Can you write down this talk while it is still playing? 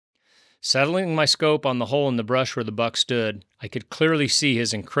Settling my scope on the hole in the brush where the buck stood, I could clearly see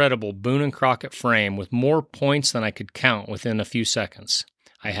his incredible Boone and Crockett frame with more points than I could count within a few seconds.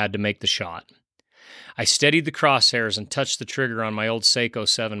 I had to make the shot. I steadied the crosshairs and touched the trigger on my old Seiko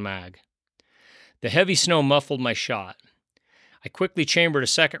 7 mag. The heavy snow muffled my shot. I quickly chambered a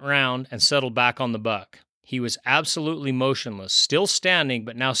second round and settled back on the buck. He was absolutely motionless, still standing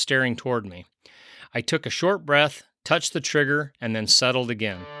but now staring toward me. I took a short breath, touched the trigger, and then settled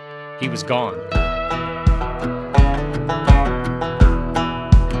again. He was gone.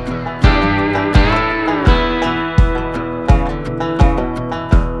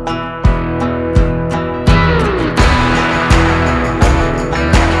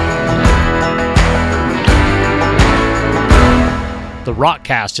 The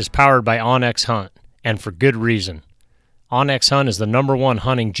Rockcast is powered by OnX Hunt, and for good reason. OnX Hunt is the #1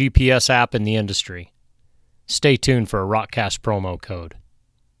 hunting GPS app in the industry. Stay tuned for a Rockcast promo code.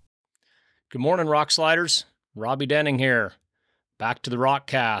 Good morning, Rock Sliders. Robbie Denning here. Back to the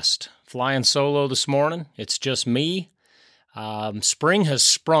Rockcast. Flying solo this morning. It's just me. Spring has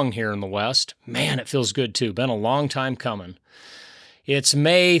sprung here in the West. Man, it feels good too. Been a long time coming. It's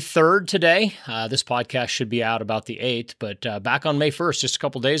May 3rd today. This podcast should be out about the 8th, but back on May 1st, just a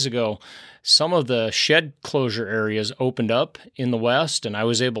couple days ago, some of the shed closure areas opened up in the West, and I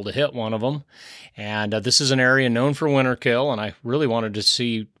was able to hit one of them. And this is an area known for winter kill, and I really wanted to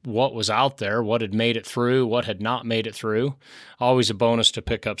see what was out there, what had made it through, what had not made it through. Always a bonus to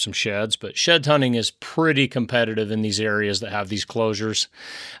pick up some sheds, but shed hunting is pretty competitive in these areas that have these closures.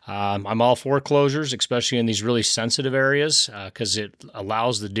 I'm all for closures, especially in these really sensitive areas, because it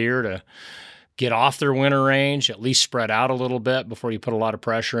allows the deer to get off their winter range, at least spread out a little bit before you put a lot of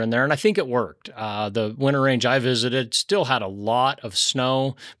pressure in there. And I think it worked. The winter range I visited still had a lot of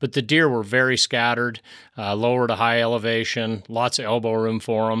snow, but the deer were very scattered, lower to high elevation, lots of elbow room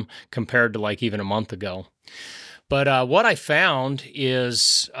for them compared to like even a month ago. But what I found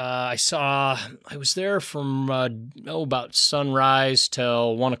is I was there from about sunrise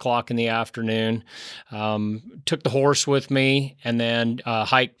till 1 o'clock in the afternoon. Took the horse with me and then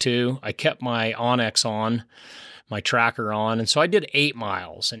hiked too. I kept my OnX on, my tracker on. And so I did 8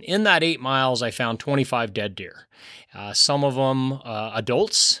 miles. And in that 8 miles, I found 25 dead deer. Some of them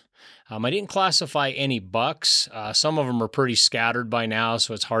adults. I didn't classify any bucks. Some of them are pretty scattered by now,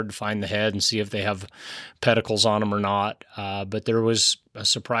 so it's hard to find the head and see if they have pedicles on them or not. But there was a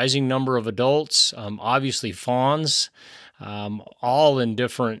surprising number of adults, obviously fawns, all in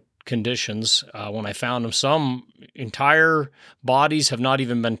different conditions. When I found them, some entire bodies have not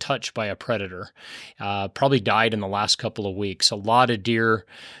even been touched by a predator. Probably died in the last couple of weeks. A lot of deer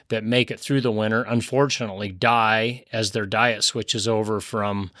that make it through the winter, unfortunately, die as their diet switches over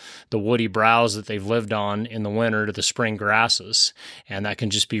from the woody browse that they've lived on in the winter to the spring grasses. And that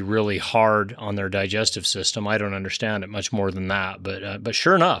can just be really hard on their digestive system. I don't understand it much more than that. But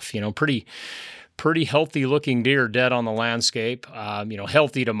sure enough, pretty healthy looking deer dead on the landscape.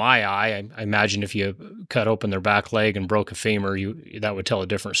 Healthy to my eye. I imagine if you cut open their back leg and broke a femur, that would tell a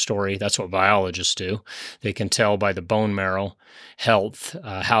different story. That's what biologists do. They can tell by the bone marrow health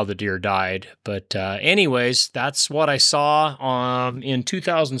how the deer died. But anyways, that's what I saw in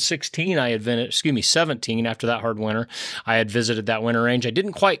 2016. 17 after that hard winter. I had visited that winter range. I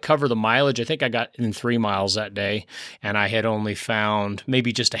didn't quite cover the mileage. I think I got in 3 miles that day, and I had only found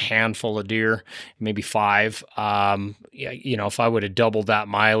maybe just a handful of deer. Maybe 5. If I would have doubled that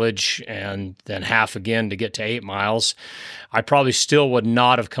mileage and then half again to get to 8 miles, I probably still would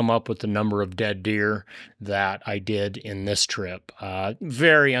not have come up with the number of dead deer that I did in this trip.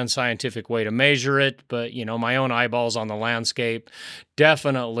 Very unscientific way to measure it, but my own eyeballs on the landscape,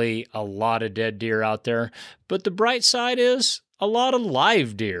 definitely a lot of dead deer out there. But the bright side is a lot of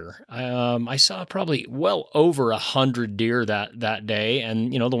live deer. I saw probably well over 100 deer that day,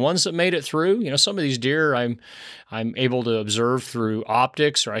 and the ones that made it through. Some of these deer I'm able to observe through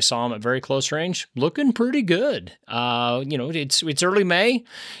optics, or I saw them at very close range, looking pretty good. It's early May.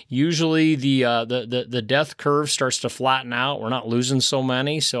 Usually the death curve starts to flatten out. We're not losing so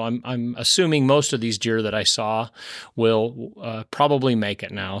many, so I'm assuming most of these deer that I saw will probably make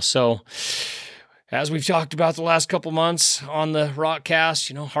it now. So, as we've talked about the last couple months on the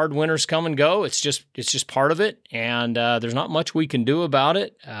Rockcast, hard winters come and go. It's just part of it, and there's not much we can do about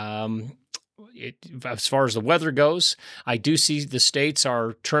it. As far as the weather goes, I do see the states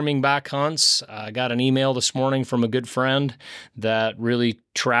are trimming back hunts. I got an email this morning from a good friend that really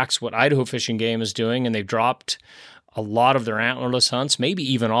tracks what Idaho Fish and Game is doing, and they've dropped a lot of their antlerless hunts, maybe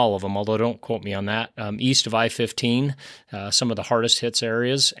even all of them, although don't quote me on that, east of I-15, some of the hardest hits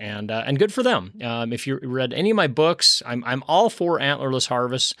areas, and good for them. If you read any of my books, I'm all for antlerless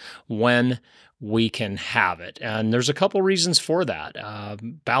harvests when we can have it. And there's a couple reasons for that.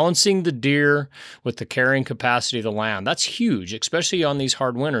 Balancing the deer with the carrying capacity of the land, that's huge, especially on these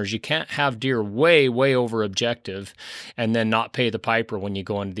hard winters. You can't have deer way, way over objective and then not pay the piper when you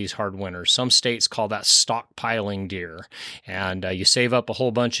go into these hard winters. Some states call that stockpiling deer. And you save up a whole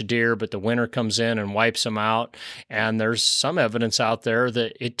bunch of deer, but the winter comes in and wipes them out. And there's some evidence out there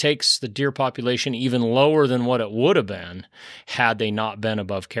that it takes the deer population even lower than what it would have been had they not been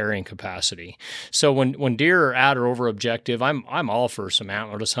above carrying capacity. So when deer are at or over objective, I'm all for some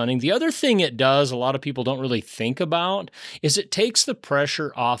antlerless hunting. The other thing it does, a lot of people don't really think about, is it takes the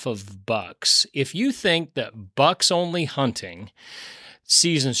pressure off of bucks. If you think that bucks-only hunting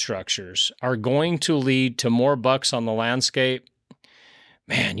season structures are going to lead to more bucks on the landscape,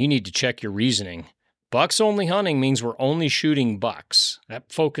 man, you need to check your reasoning. Bucks-only hunting means we're only shooting bucks. That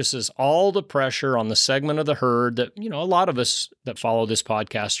focuses all the pressure on the segment of the herd that, a lot of us that follow this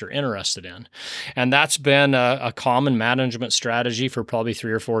podcast are interested in. And that's been a common management strategy for probably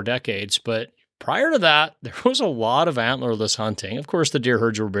 3 or 4 decades. But prior to that, there was a lot of antlerless hunting. Of course, the deer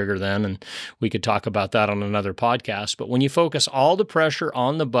herds were bigger then, and we could talk about that on another podcast. But when you focus all the pressure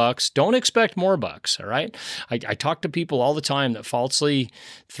on the bucks, don't expect more bucks, all right? I talk to people all the time that falsely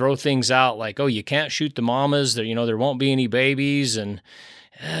throw things out like, oh, you can't shoot the mamas, there won't be any babies, and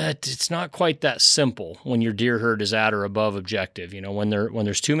it's not quite that simple when your deer herd is at or above objective. When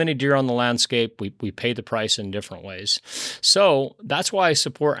there's too many deer on the landscape, we pay the price in different ways. So that's why I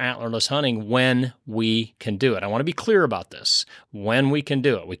support antlerless hunting when we can do it. I want to be clear about this. When we can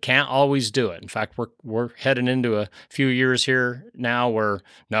do it. We can't always do it. In fact, we're heading into a few years here now where,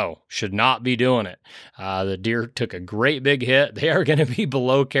 no, should not be doing it. The deer took a great big hit. They are going to be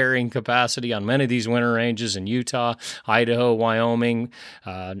below carrying capacity on many of these winter ranges in Utah, Idaho, Wyoming,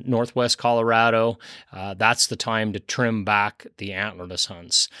 Northwest Colorado. That's the time to trim back the antlerless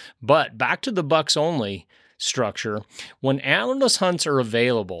hunts. But back to the bucks only structure, when antlerless hunts are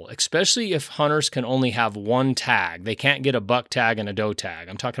available, especially if hunters can only have one tag, they can't get a buck tag and a doe tag.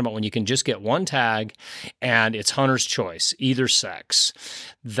 I'm talking about when you can just get one tag and it's hunter's choice, either sex.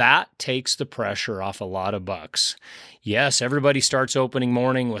 That takes the pressure off a lot of bucks. Yes, everybody starts opening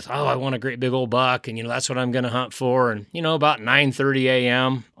morning with, oh, I want a great big old buck, and that's what I'm going to hunt for. And about 9:30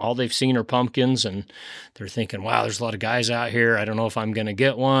 a.m., all they've seen are pumpkins, and they're thinking, wow, there's a lot of guys out here. I don't know if I'm going to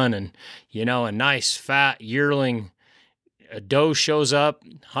get one. And a nice fat yearling, a doe shows up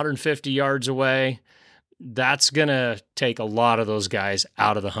 150 yards away. That's going to take a lot of those guys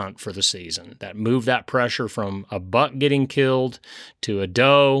out of the hunt for the season. That move that pressure from a buck getting killed to a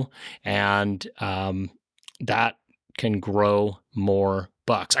doe, and that can grow more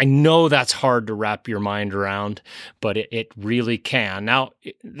bucks. I know that's hard to wrap your mind around, but it really can. Now,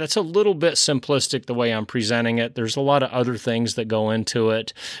 that's a little bit simplistic the way I'm presenting it. There's a lot of other things that go into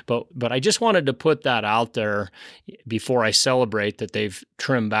it, but I just wanted to put that out there before I celebrate that they've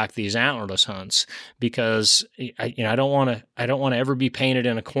trimmed back these antlerless hunts, because I don't want to ever be painted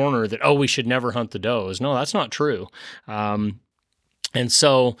in a corner that, oh, we should never hunt the does. No, that's not true. And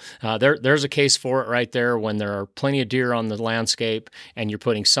so there's a case for it right there when there are plenty of deer on the landscape and you're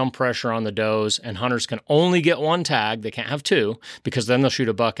putting some pressure on the does, and hunters can only get one tag. They can't have two, because then they'll shoot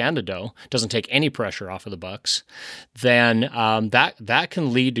a buck and a doe. It doesn't take any pressure off of the bucks. Then that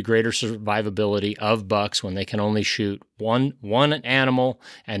can lead to greater survivability of bucks when they can only shoot one animal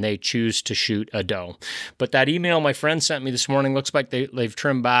and they choose to shoot a doe. But that email my friend sent me this morning looks like they've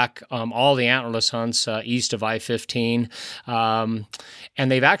trimmed back all the antlerless hunts east of I-15.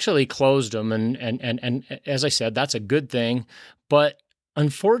 And they've actually closed them. And as I said, that's a good thing. But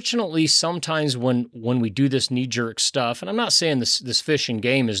unfortunately, sometimes when we do this knee-jerk stuff, and I'm not saying this fish and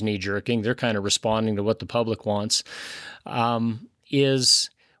game is knee-jerking, they're kind of responding to what the public wants, is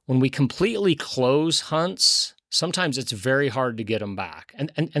when we completely close hunts, sometimes it's very hard to get them back. And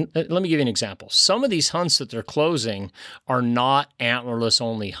let me give you an example. Some of these hunts that they're closing are not antlerless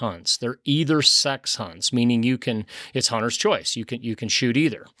only hunts. They're either sex hunts, meaning it's hunter's choice. You can shoot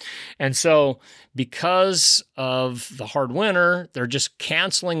either. And so because of the hard winter, they're just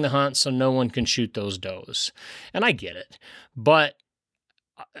canceling the hunt so no one can shoot those does. And I get it. But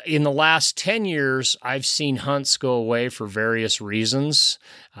in the last 10 years, I've seen hunts go away for various reasons,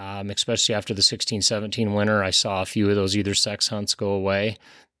 especially after the 16-17 winter. I saw a few of those either sex hunts go away.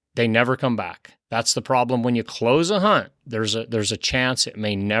 They never come back. That's the problem. When you close a hunt, there's a chance it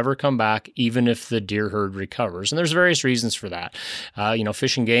may never come back, even if the deer herd recovers. And there's various reasons for that.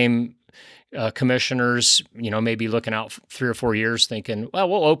 Fish and Game commissioners, maybe looking out 3 or 4 years thinking, well,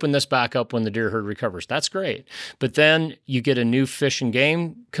 we'll open this back up when the deer herd recovers. That's great. But then you get a new Fish and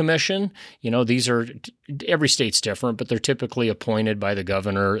Game Commission. These are, every state's different, but they're typically appointed by the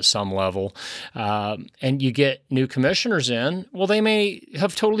governor at some level. And you get new commissioners in. Well, they may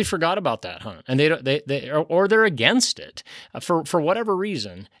have totally forgot about that hunt, and they're against it for whatever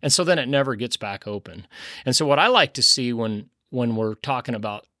reason. And so then it never gets back open. And so what I like to see when we're talking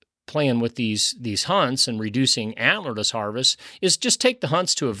about playing with these hunts and reducing antlerless harvest is just take the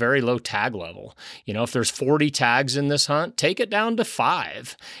hunts to a very low tag level. If there's 40 tags in this hunt, take it down to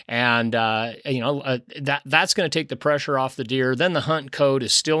 5. And, that's going to take the pressure off the deer. Then the hunt code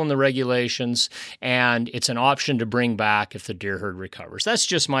is still in the regulations, and it's an option to bring back if the deer herd recovers. That's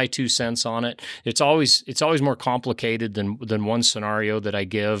just my 2 cents on it. It's always more complicated than one scenario that I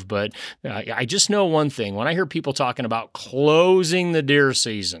give, but I just know one thing. When I hear people talking about closing the deer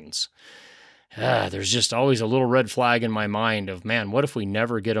seasons, there's just always a little red flag in my mind of, man, what if we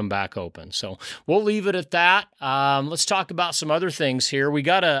never get them back open? So we'll leave it at that. Let's talk about some other things here. We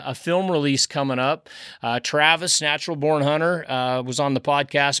got a film release coming up. Travis, Natural Born Hunter, was on the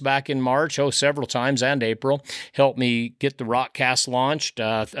podcast back in March, several times, and April. Helped me get the Rockcast launched.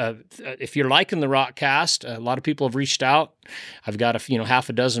 If you're liking the Rockcast, a lot of people have reached out. I've got half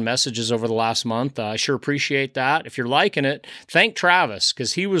a dozen messages over the last month. I sure appreciate that. If you're liking it, thank Travis,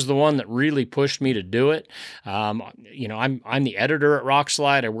 because he was the one that really pushed me to do it. I'm the editor at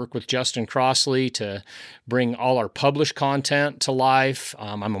Rockslide. I work with Justin Crossley to bring all our published content to life.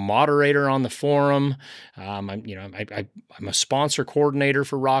 I'm a moderator on the forum. I'm a sponsor coordinator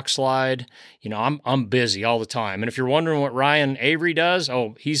for Rockslide. I'm busy all the time. And if you're wondering what Ryan Avery does,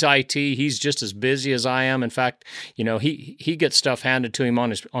 he's IT. He's just as busy as I am. In fact, he gets stuff handed to him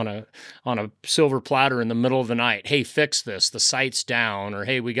on a silver platter in the middle of the night. Hey, fix this. The site's down. Or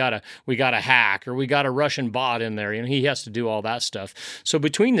hey, we got a hack, or we got a Russian bot in there. He has to do all that stuff. So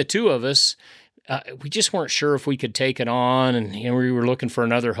between the two of us, we just weren't sure if we could take it on, and we were looking for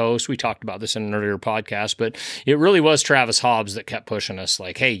another host. We talked about this in an earlier podcast, but it really was Travis Hobbs that kept pushing us,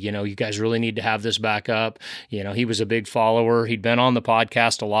 like, hey, you guys really need to have this back up. He was a big follower. He'd been on the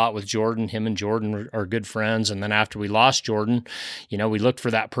podcast a lot with Jordan. Him and Jordan are good friends, and then after we lost Jordan, we looked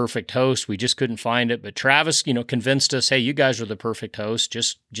for that perfect host. We just couldn't find it, but Travis, convinced us, hey, you guys are the perfect host.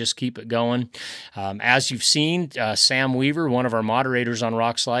 Just keep it going. As you've seen, Sam Weaver, one of our moderators on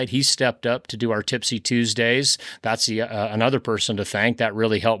Rockslide, he stepped up to do our Tipsy Tuesdays. That's another person to thank. That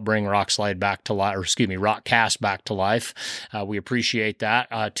really helped bring Rockslide back to life, Rockcast back to life. We appreciate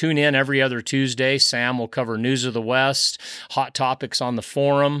that. Tune in every other Tuesday. Sam will cover news of the West, hot topics on the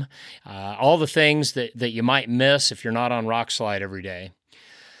forum, all the things that you might miss if you're not on Rockslide every day.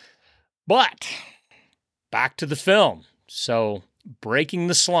 But back to the film. So Breaking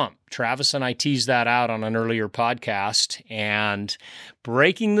the Slump. Travis and I teased that out on an earlier podcast, and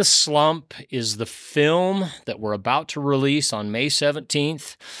Breaking the Slump is the film that we're about to release on May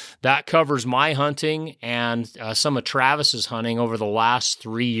 17th. That covers my hunting and some of Travis's hunting over the last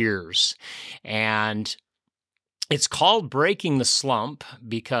 3 years. And it's called Breaking the Slump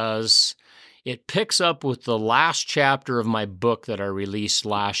because it picks up with the last chapter of my book that I released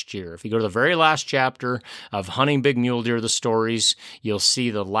last year. If you go to the very last chapter of Hunting Big Mule Deer, the stories, you'll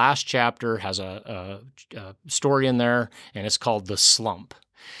see the last chapter has a story in there, and it's called The Slump.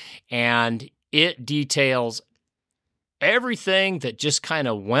 And it details everything that just kind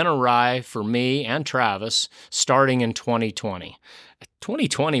of went awry for me and Travis starting in 2020.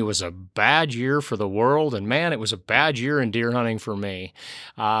 2020 was a bad year for the world, and man, it was a bad year in deer hunting for me.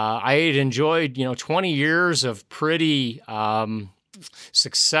 I had enjoyed, 20 years of pretty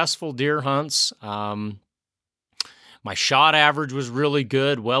successful deer hunts. My shot average was really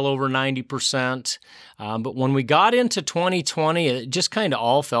good, well over 90%. But when we got into 2020, it just kind of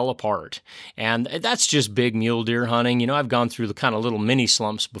all fell apart. And that's just big mule deer hunting. I've gone through the kind of little mini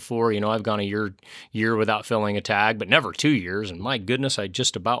slumps before. I've gone a year without filling a tag, but never 2 years. And my goodness, I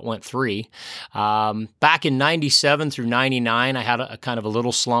just about went 3. Back in 97 through 99, I had a kind of a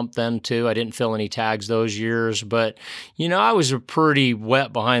little slump then too. I didn't fill any tags those years, but, I was a pretty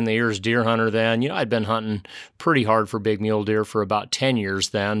wet behind the ears deer hunter then. I'd been hunting pretty hard for big mule deer for about 10 years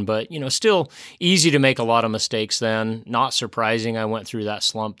then, but, still easy to make a lot of mistakes then. Not surprising I went through that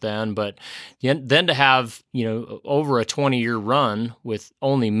slump then, but then to have, over a 20-year run with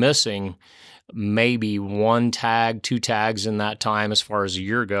only missing maybe 1 tag, 2 tags in that time as far as a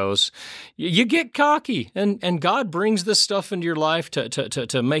year goes, you get cocky, and God brings this stuff into your life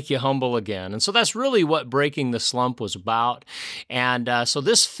to make you humble again. And so that's really what Breaking the Slump was about. And so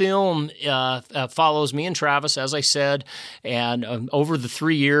this film follows me and Travis, as I said, and over the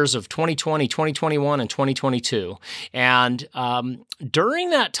 3 years of 2020, 2021, and 2022. And during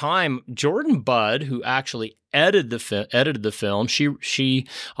that time, Jordan Budd, who actually edited the film. She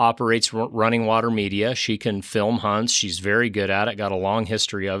operates Running Water Media. She can film hunts. She's very good at it. Got a long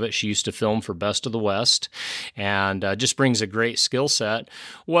history of it. She used to film for Best of the West, and just brings a great skill set.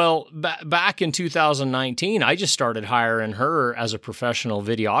 Well, back in 2019, I just started hiring her as a professional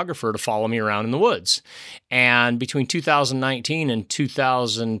videographer to follow me around in the woods. And between 2019 and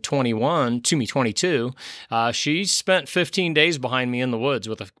 2022, she spent 15 days behind me in the woods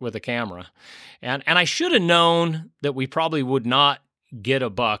with a camera. And I should have known that we probably would not get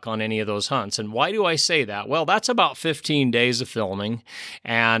a buck on any of those hunts. And why do I say that? Well, that's about 15 days of filming.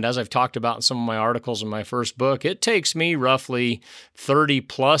 And as I've talked about in some of my articles in my first book, it takes me roughly 30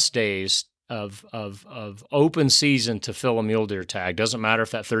 plus days of open season to fill a mule deer tag. Doesn't matter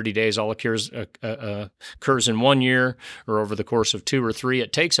if that 30 days all occurs in 1 year or over the course of 2 or 3.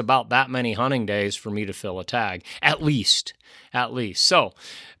 It takes about that many hunting days for me to fill a tag, at least. So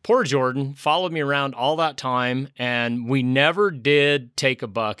poor Jordan followed me around all that time, and we never did take a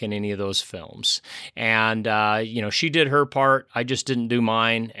buck in any of those films. And, she did her part. I just didn't do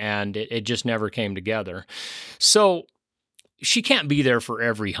mine, and it just never came together. So she can't be there for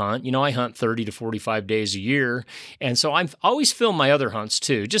every hunt. I hunt 30 to 45 days a year. And so I always film my other hunts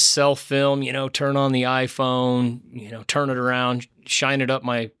too. Just self-film, turn on the iPhone, turn it around, shine it up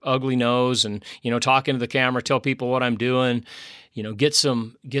my ugly nose and, talk into the camera, tell people what I'm doing, get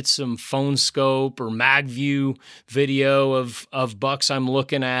some phone scope or mag view video of bucks I'm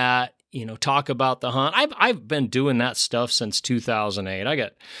looking at, talk about the hunt. I've been doing that stuff since 2008. I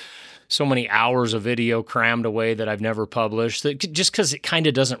got so many hours of video crammed away that I've never published, just because it kind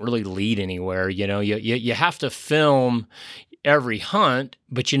of doesn't really lead anywhere. You have to film every hunt,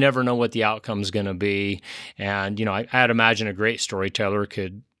 but you never know what the outcome's going to be. And, I'd imagine a great storyteller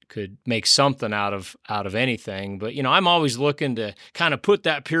could make something out of anything. But, I'm always looking to kind of put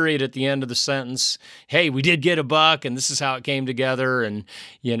that period at the end of the sentence. Hey, we did get a buck and this is how it came together. And,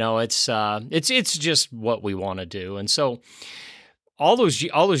 it's just what we want to do. And so all those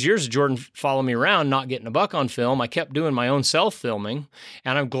years of Jordan following me around, not getting a buck on film, I kept doing my own self-filming,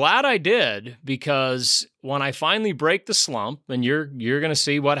 and I'm glad I did, because when I finally break the slump, and you're going to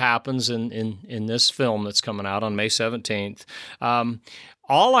see what happens in this film that's coming out on May 17th,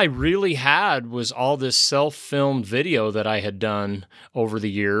 all I really had was all this self-filmed video that I had done over the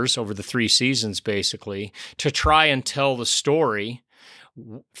years, over the 3 seasons basically, to try and tell the story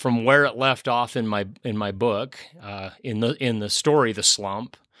from where it left off in my book, in the story, The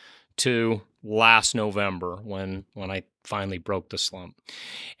Slump, to last November when I finally broke the slump.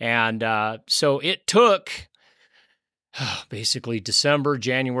 And so it took basically December,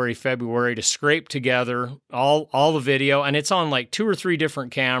 January, February to scrape together all the video, and it's on like 2 or 3 different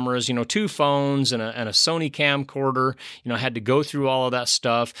cameras, 2 phones and a Sony camcorder. I had to go through all of that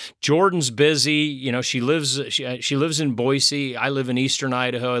stuff. Jordan's busy. She lives in Boise. I live in Eastern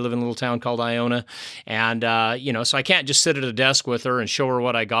Idaho. I live in a little town called Iona, and so I can't just sit at a desk with her and show her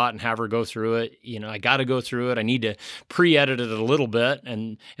what I got and have her go through it. I got to go through it. I need to pre-edit it a little bit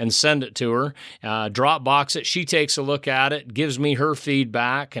and send it to her. Dropbox it. She takes a look at it, gives me her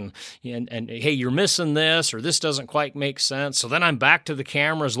feedback, and hey, you're missing this, or this doesn't quite make sense. So then I'm back to the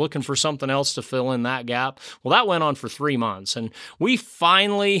cameras looking for something else to fill in that gap. Well, that went on for 3 months, and we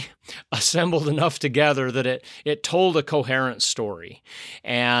finally assembled enough together that it told a coherent story.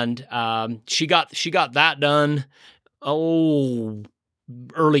 And she got that done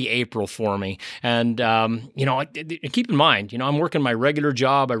early April for me. And, keep in mind, I'm working my regular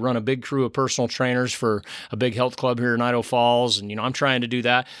job. I run a big crew of personal trainers for a big health club here in Idaho Falls. And, I'm trying to do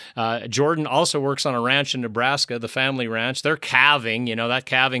that. Jordan also works on a ranch in Nebraska, the family ranch. They're calving, that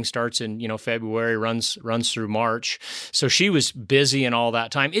calving starts in, February, runs through March. So she was busy and all that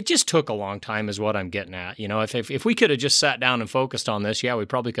time. It just took a long time is what I'm getting at. If we could have just sat down and focused on this, we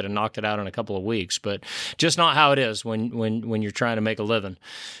probably could have knocked it out in a couple of weeks, but just not how it is when you're trying to make a living.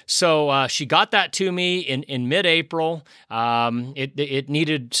 So she got that to me in mid-April. It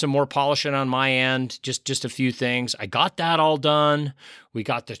needed some more polishing on my end, just a few things. I got that all done. We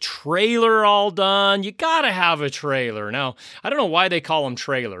got the trailer all done. You got to have a trailer. Now, I don't know why they call them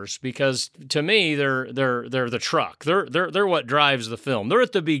trailers, because to me they're the truck. They're what drives the film. They're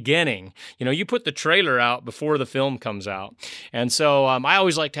at the beginning. You put the trailer out before the film comes out. And so I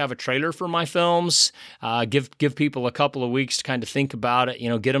always like to have a trailer for my films. Give people a couple of weeks to kind of think about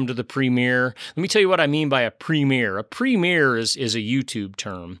it, get them to the premiere. Let me tell you what I mean by a premiere. A premiere is a YouTube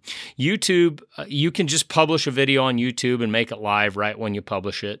term. YouTube, you can just publish a video on YouTube and make it live right when you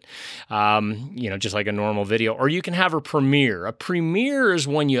publish it, just like a normal video. Or you can have a premiere. A premiere is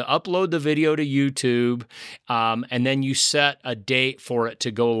when you upload the video to YouTube, and then you set a date for it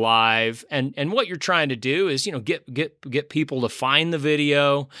to go live. And what you're trying to do is, get people to find the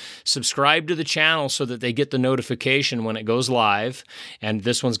video, subscribe to the channel so that they get the notification when it goes live. And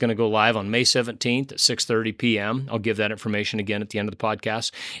this one's going to go live on May 17th at 6:30 p.m. I'll give that information again at the end of the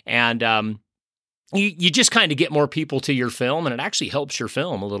podcast. And you just kind of get more people to your film, and it actually helps your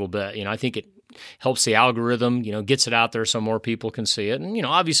film a little bit. I think it helps the algorithm, gets it out there so more people can see it. And,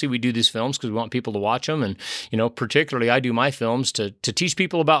 obviously we do these films because we want people to watch them. And, particularly I do my films to teach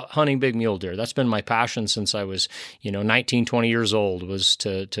people about hunting big mule deer. That's been my passion since I was, 19, 20 years old, was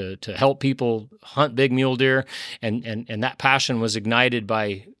to help people hunt big mule deer. And that passion was ignited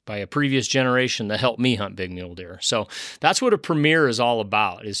by a previous generation that helped me hunt big mule deer. So that's what a premiere is all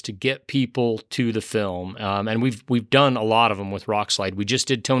about, is to get people to the film. And we've done a lot of them with Rockslide. We just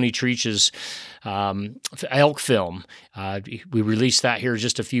did Tony Treach's elk film. We released that here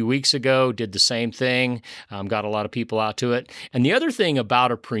just a few weeks ago, did the same thing, got a lot of people out to it. And the other thing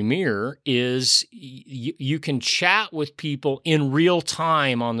about a premiere is you can chat with people in real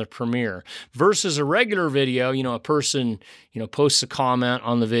time on the premiere versus a regular video. A person, posts a comment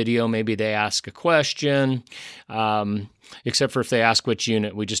on the video, maybe they ask a question, except for if they ask which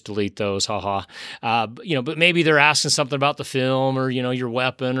unit, we just delete those, haha. But maybe they're asking something about the film or, your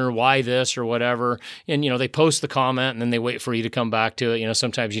weapon or why this or whatever. And, they post the comment and then they wait for you to come back to it.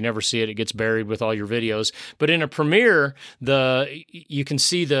 Sometimes you never see it. It gets buried with all your videos. But in a premiere, you can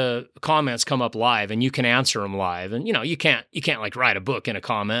see the comments come up live and you can answer them live. And, you can't like write a book in a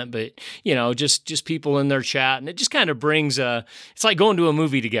comment, but, just people in their chat. And it just kind of brings it's like going to a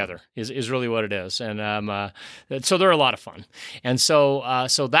movie together is really what it is. And so they're a lot of fun. And so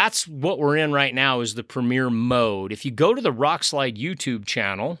that's what we're in right now, is the premiere mode. If you go to the Rockslide YouTube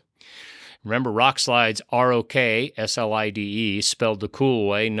channel, remember Rockslide's ROKSLIDE, spelled the cool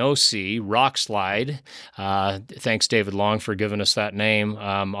way, no C, Rockslide. Thanks, David Long, for giving us that name.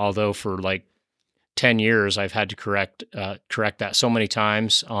 Although for like 10 years, I've had to correct that so many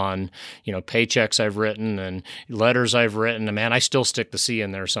times on, paychecks I've written and letters I've written. And man, I still stick the C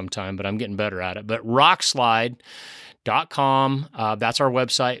in there sometime, but I'm getting better at it. But Rockslide.com. That's our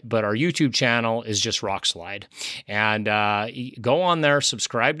website, but our YouTube channel is just Rockslide. And go on there,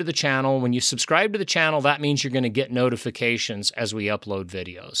 subscribe to the channel. When you subscribe to the channel, that means you're going to get notifications as we upload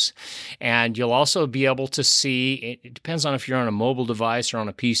videos. And you'll also be able to see, it depends on if you're on a mobile device or on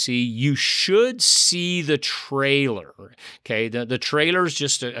a PC, you should see the trailer. Okay, the trailer is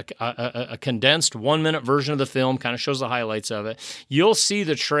just a condensed 1-minute version of the film, kind of shows the highlights of it. You'll see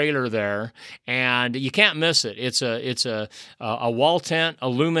the trailer there, and you can't miss it. It's a wall tent,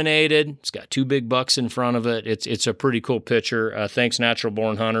 illuminated. It's got 2 big bucks in front of it. It's a pretty cool picture. Thanks, Natural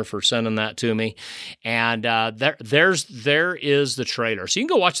Born Hunter, for sending that to me. And there is the trailer. So you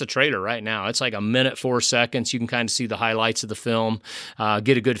can go watch the trailer right now. It's like 1 minute 4 seconds. You can kind of see the highlights of the film,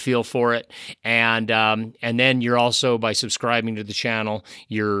 get a good feel for it. And then you're also, by subscribing to the channel,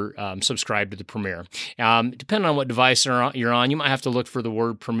 you're subscribed to the premiere. Depending on what device you're on, you might have to look for the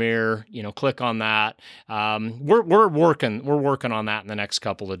word premiere. Click on that. We're working on that in the next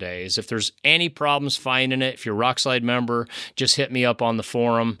couple of days. If there's any problems finding it, if you're a Rockslide member, just hit me up on the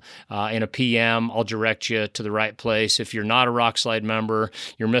forum in a PM. I'll direct you to the right place. If you're not a Rockslide member,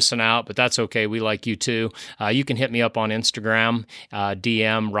 you're missing out, but that's okay. We like you too. You can hit me up on Instagram,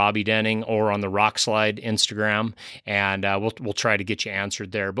 DM Robbie Denning, or on the Rockslide Instagram, and we'll try to get you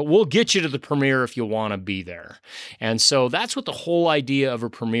answered there. But we'll get you to the premiere if you want to be there. And so that's what the whole idea of a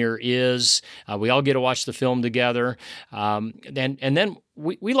premiere is. We all get to watch the film together. And then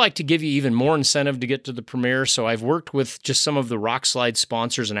we like to give you even more incentive to get to the premiere. So I've worked with just some of the Rockslide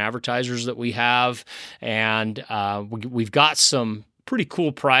sponsors and advertisers that we have, and we've got some pretty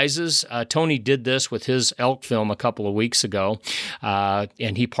cool prizes. Tony did this with his elk film a couple of weeks ago,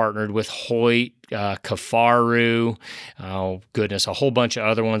 and he partnered with Hoyt, Kafaru, oh goodness, a whole bunch of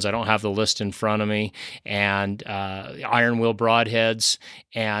other ones. I don't have the list in front of me, and Iron Wheel Broadheads,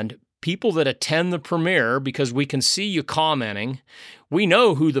 and people that attend the premiere, because we can see you commenting, we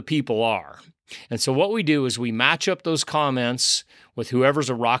know who the people are. And so what we do is we match up those comments with whoever's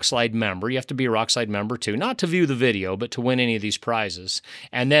a Rockslide member. You have to be a Rockslide member too, not to view the video, but to win any of these prizes.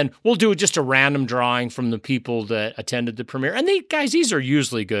 And then we'll do just a random drawing from the people that attended the premiere. And these are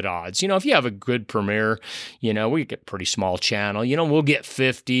usually good odds. If you have a good premiere, we get a pretty small channel. We'll get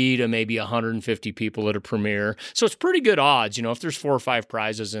 50 to maybe 150 people at a premiere. So it's pretty good odds, if there's 4 or 5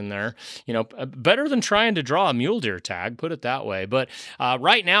 prizes in there, better than trying to draw a mule deer tag, put it that way. But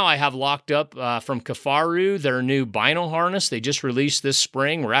right now I have locked up from Kafaru their new bino harness. They just released this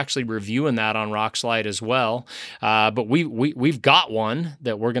spring. We're actually reviewing that on Rockslide as well. But we've got one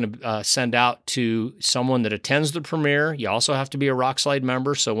that we're going to send out to someone that attends the premiere. You also have to be a Rockslide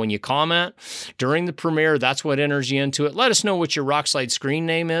member. So when you comment during the premiere, that's what enters you into it. Let us know what your Rockslide screen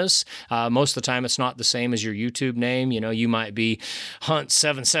name is. Most of the time, it's not the same as your YouTube name. You might be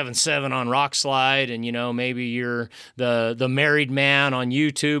Hunt777 on Rockslide, and maybe you're the married man on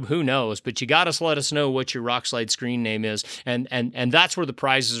YouTube. Who knows? But you got to let us know what your Rockslide screen name is, and that's where the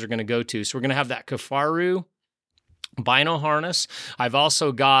prizes are going to go to. So we're going to have that Kafaru bino harness. I've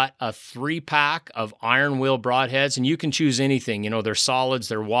also got a 3-pack of iron wheel broadheads, and you can choose anything. They're solids,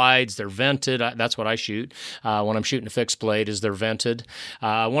 they're wides, they're vented. That's what I shoot when I'm shooting a fixed blade. Is they're vented.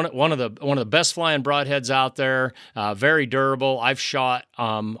 One of the best flying broadheads out there. Very durable. I've shot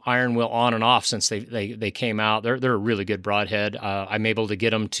iron wheel on and off since they came out. They're a really good broadhead. I'm able to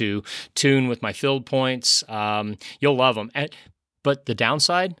get them to tune with my field points. You'll love them. But the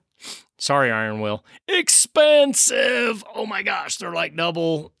downside. Sorry, iron wheel. Expensive. Oh my gosh, they're like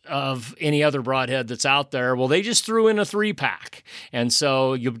double of any other broadhead that's out there. Well, they just threw in a 3-pack. And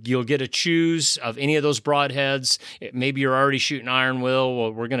so you'll get a choose of any of those broadheads. Maybe you're already shooting iron wheel.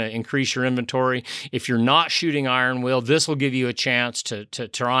 Well, we're going to increase your inventory. If you're not shooting iron wheel, this will give you a chance to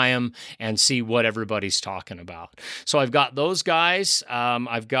try them and see what everybody's talking about. So I've got those guys.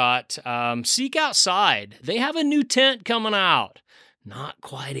 I've got Seek Outside. They have a new tent coming out. Not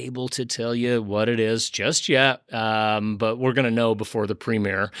quite able to tell you what it is just yet, but we're going to know before the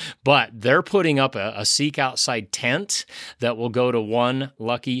premiere. But they're putting up a Seek Outside tent that will go to one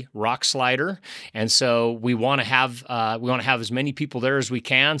lucky rock slider, and so we want to have as many people there as we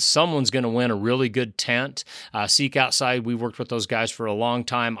can. Someone's going to win a really good tent. Seek Outside, we worked with those guys for a long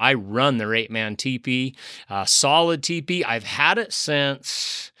time. I run their 8-man teepee, solid teepee. I've had it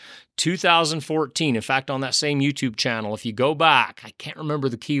since 2014. In fact, on that same YouTube channel, if you go back, I can't remember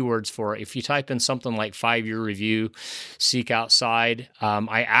the keywords for it. If you type in something like 5-year review, Seek Outside,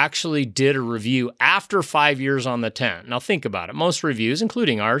 I actually did a review after 5 years on the tent. Now think about it. Most reviews,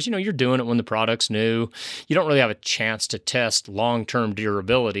 including ours, you're doing it when the product's new. You don't really have a chance to test long-term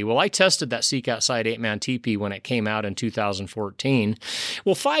durability. Well, I tested that Seek Outside 8-man teepee when it came out in 2014.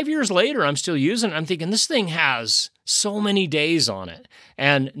 Well, 5 years later, I'm still using it. I'm thinking this thing has so many days on it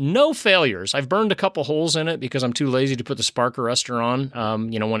and no failures. I've burned a couple holes in it because I'm too lazy to put the spark arrestor on.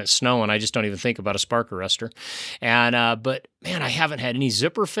 When it's snowing, I just don't even think about a spark arrestor. But man, I haven't had any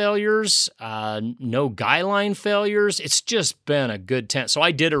zipper failures, no guy line failures. It's just been a good tent. So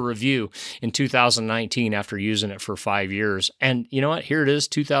I did a review in 2019 after using it for 5 years. And you know what? Here it is,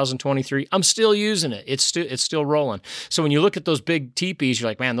 2023. I'm still using it. It's still rolling. So when you look at those big teepees, you're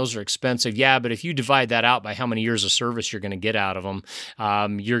like, man, those are expensive. Yeah, but if you divide that out by how many years of service you're going to get out of them,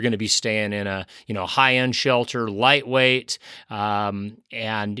 you're going to be staying in a high-end shelter, lightweight,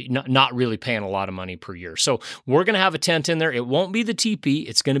 and not really paying a lot of money per year. So we're going to have a tent in there. It won't be the teepee.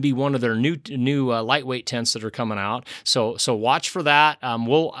 It's going to be one of their new lightweight tents that are coming out. So watch for that.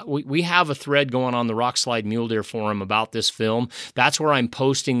 We have a thread going on the Rockslide Mule Deer Forum about this film. That's where I'm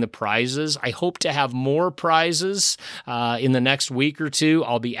posting the prizes. I hope to have more prizes in the next week or two.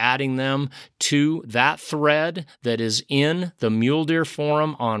 I'll be adding them to that thread that is in the Mule Deer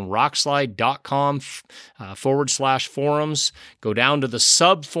Forum on rockslide.com/forums. Go down to the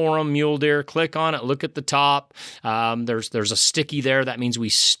sub forum Mule Deer, click on it, look at the top. There's a sticky there. That means we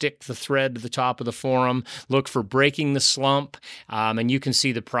stick the thread to the top of the forum. Look for Breaking the Slump, and you can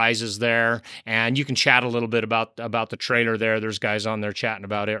see the prizes there. And you can chat a little bit about the trailer there. There's guys on there chatting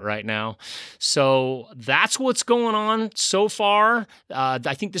about it right now. So that's what's going on so far.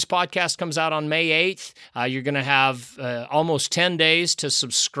 I think this podcast comes out on May 8th. You're going to have almost 10 days to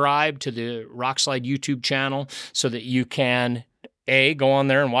subscribe to the Rockslide YouTube channel so that you can go on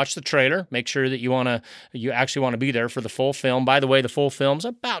there and watch the trailer. Make sure that you actually want to be there for the full film. By the way, the full film's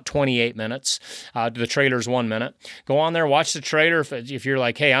about 28 minutes. The trailer's 1 minute. Go on there, watch the trailer. If you're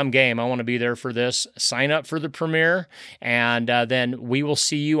like, hey, I'm game, I want to be there for this, sign up for the premiere, and then we will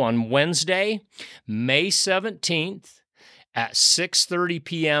see you on Wednesday, May 17th at 6:30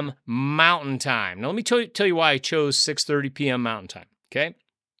 p.m. Mountain Time. Now, let me tell you why I chose 6:30 p.m. Mountain Time, okay?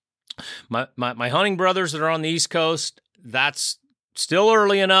 My hunting brothers that are on the East Coast, that's still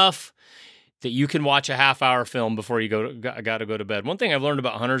early enough that you can watch a half-hour film before you got to go to bed. One thing I've learned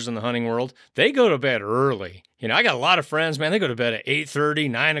about hunters in the hunting world, they go to bed early. I got a lot of friends, man, they go to bed at 8:30,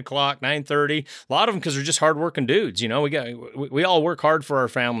 9 o'clock, 9:30. A lot of them because they're just hardworking dudes. We all work hard for our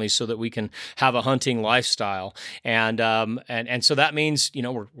families so that we can have a hunting lifestyle. And so that means,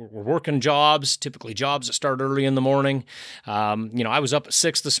 we're working jobs, typically jobs that start early in the morning. I was up at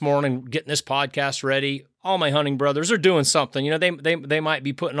 6 this morning getting this podcast ready. All my hunting brothers are doing something. They might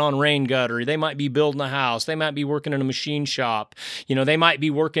be putting on rain gutter. They might be building a house. They might be working in a machine shop. They might be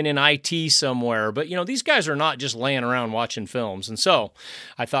working in IT somewhere. But, these guys are not just laying around watching films. And so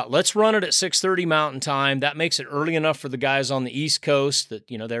I thought, let's run it at 6:30 Mountain Time. That makes it early enough for the guys on the East Coast that,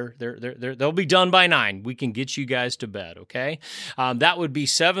 they'll be done by 9. We can get you guys to bed, okay? That would be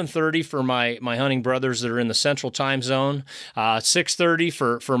 7:30 for my hunting brothers that are in the Central Time Zone. 6:30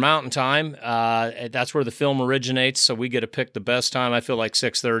 for Mountain Time. That's where the film originates, so we get to pick the best time. I feel like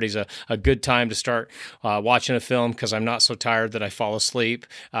 6:30 is a good time to start watching a film because I'm not so tired that I fall asleep,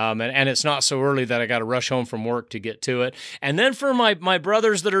 and it's not so early that I got to rush home from work to get to it. And then for my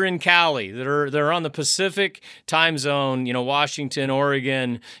brothers that are in Cali, they're on the Pacific Time Zone, Washington,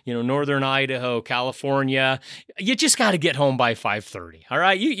 Oregon, Northern Idaho, California, you just got to get home by 5:30. All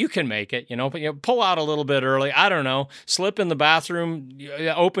right, you can make it. But pull out a little bit early. I don't know, slip in the bathroom,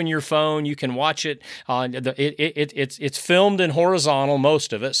 open your phone. You can watch it. It's filmed in horizontal,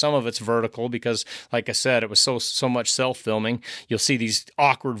 most of it. Some of it's vertical because, like I said, it was so much self-filming. You'll see these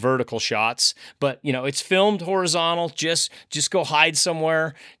awkward vertical shots, but it's filmed horizontal. Just go hide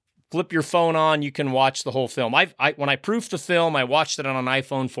somewhere. Flip your phone on, you can watch the whole film. When I proofed the film, I watched it on an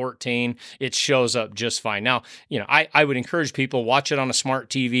iPhone 14. It shows up just fine. Now, I would encourage people, watch it on a smart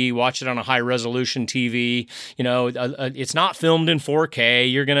TV, watch it on a high-resolution TV. It's not filmed in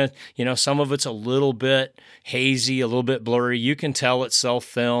 4K. You're going to, some of it's a little bit hazy, a little bit blurry. You can tell it's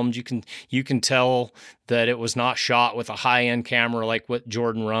self-filmed. You can tell that it was not shot with a high-end camera like what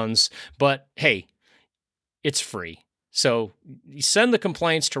Jordan runs. But, hey, it's free. So you send the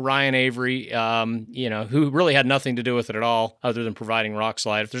complaints to Ryan Avery, who really had nothing to do with it at all other than providing rock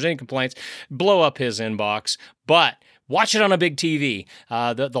slide. If there's any complaints, blow up his inbox. But watch it on a big TV.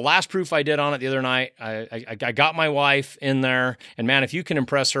 The last proof I did on it the other night, I got my wife in there, and man, if you can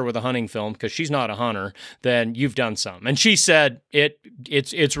impress her with a hunting film, because she's not a hunter, then you've done something. And she said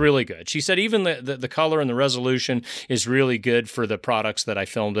it's really good. She said even the color and the resolution is really good for the products that I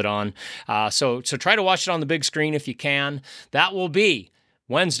filmed it on. So try to watch it on the big screen if you can. That will be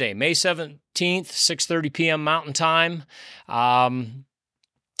Wednesday, May 17th, 6:30 p.m. Mountain Time.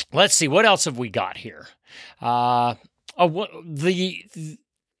 Let's see, what else have we got here?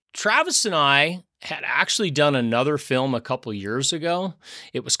 Travis and I had actually done another film a couple years ago.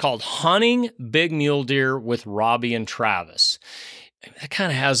 It was called Hunting Big Mule Deer with Robbie and Travis. It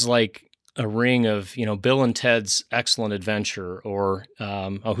kind of has like a ring of, Bill and Ted's Excellent Adventure or,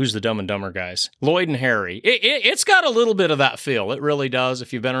 who's the Dumb and Dumber guys? Lloyd and Harry. It's got a little bit of that feel. It really does.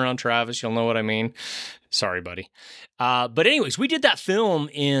 If you've been around Travis, you'll know what I mean. Sorry, buddy. But anyways, we did that film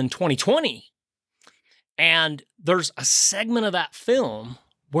in 2020. And there's a segment of that film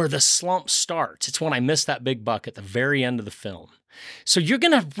where the slump starts. It's when I missed that big buck at the very end of the film. So you're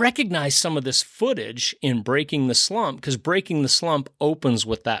going to recognize some of this footage in Breaking the Slump because Breaking the Slump opens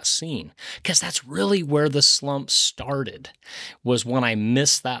with that scene because that's really where the slump started, was when I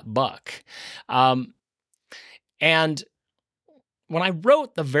missed that buck. And when I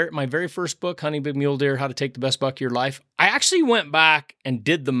wrote my very first book, Hunting Big Mule Deer, How to Take the Best Buck of Your Life, I actually went back and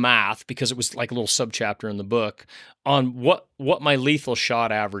did the math because it was like a little subchapter in the book on what my lethal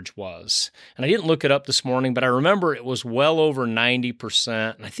shot average was. And I didn't look it up this morning, but I remember it was well over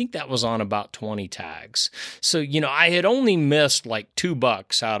 90%, and I think that was on about 20 tags. So, I had only missed like 2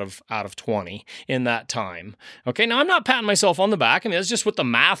 bucks out of 20 in that time. Okay, now I'm not patting myself on the back. I mean, that's just what the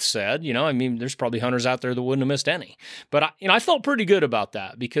math said. There's probably hunters out there that wouldn't have missed any. But, I felt pretty good about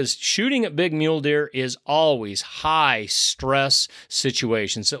that because shooting at big mule deer is always high stress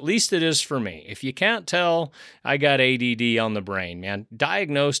situations. At least it is for me. If you can't tell, I got ADD on the brain, man.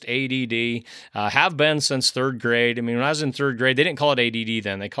 Diagnosed ADD, have been since 3rd grade. I mean, when I was in 3rd grade, they didn't call it ADD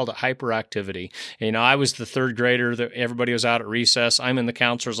then. They called it hyperactivity. I was the 3rd grader that everybody was out at recess. I'm in the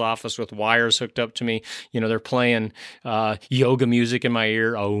counselor's office with wires hooked up to me. They're playing yoga music in my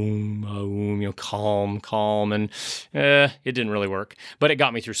ear. Calm. And it didn't really work, but it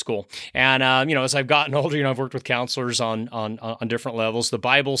got me through school. And, as I've gotten older, I've worked with counselors on different levels. The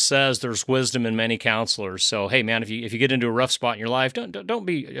Bible says there's wisdom in many counselors. So, hey, man, man. If you get into a rough spot in your life, don't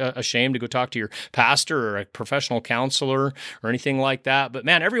be ashamed to go talk to your pastor or a professional counselor or anything like that. But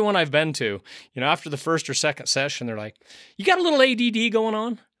man, everyone I've been to, after the first or second session, they're like, "You got a little ADD going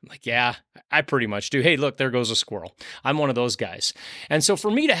on?" I'm like, "Yeah, I pretty much do. Hey, look, there goes a squirrel." I'm one of those guys. And so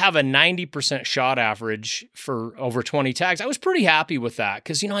for me to have a 90% shot average for over 20 tags, I was pretty happy with that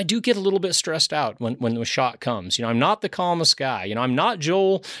because, I do get a little bit stressed out when the shot comes. I'm not the calmest guy. I'm not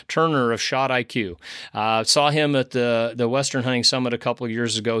Joel Turner of Shot IQ. Saw him at the Western Hunting Summit a couple of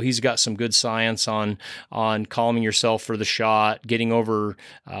years ago. He's got some good science on calming yourself for the shot, getting over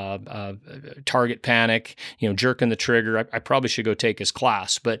target panic, jerking the trigger. I probably should go take his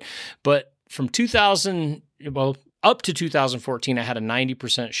class. But from 2000, up to 2014, I had a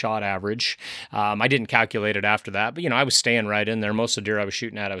 90% shot average. I didn't calculate it after that, but I was staying right in there. Most of the deer I was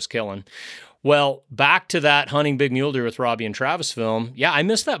shooting at, I was killing. Well, back to that hunting big mule deer with Robbie and Travis film. Yeah, I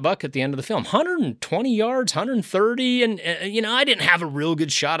missed that buck at the end of the film. 120 yards, 130, and I didn't have a real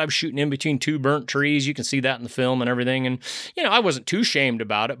good shot. I was shooting in between two burnt trees. You can see that in the film and everything. And I wasn't too shamed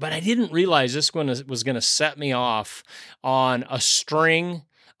about it, but I didn't realize this one was going to set me off on a string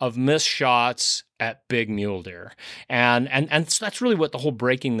of missed shots at big mule deer. And so that's really what the whole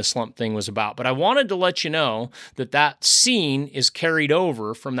breaking the slump thing was about. But I wanted to let you know that scene is carried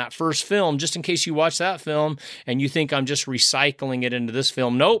over from that first film, just in case you watch that film and you think I'm just recycling it into this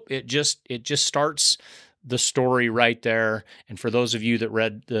film. Nope, it just starts the story right there. And for those of you that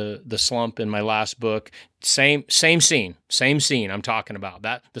read the Slump in my last book, same scene I'm talking about.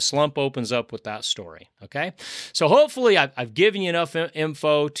 That the Slump opens up with that story. Okay, so hopefully I've given you enough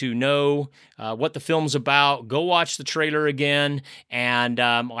info to know what the film's about. Go watch the trailer again, and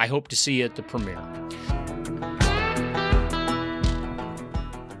I hope to see you at the premiere.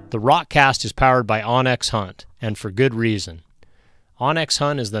 The Rockcast is powered by onX Hunt, and for good reason. onX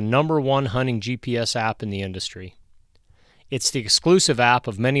Hunt is the #1 hunting GPS app in the industry. It's the exclusive app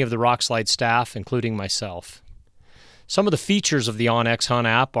of many of the Rockslide staff, including myself. Some of the features of the onX Hunt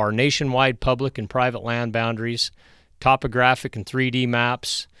app are nationwide public and private land boundaries, topographic and 3D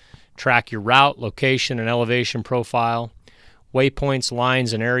maps, track your route, location, and elevation profile, waypoints,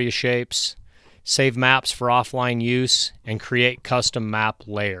 lines, and area shapes, save maps for offline use, and create custom map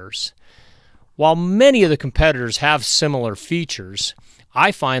layers. While many of the competitors have similar features,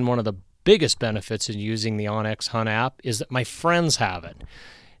 I find one of the biggest benefits in using the onX Hunt app is that my friends have it.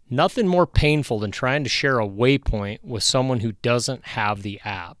 Nothing more painful than trying to share a waypoint with someone who doesn't have the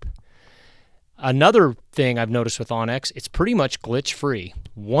app. Another thing I've noticed with onX, it's pretty much glitch-free.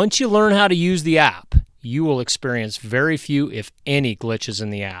 Once you learn how to use the app, you will experience very few, if any, glitches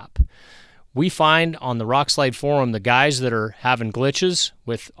in the app. We find on the Rockslide forum, the guys that are having glitches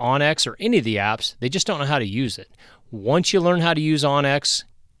with onX or any of the apps, they just don't know how to use it. Once you learn how to use onX,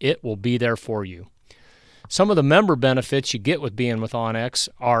 it will be there for you. Some of the member benefits you get with being with onX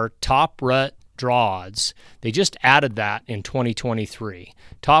are Top Rut draw odds. They just added that in 2023.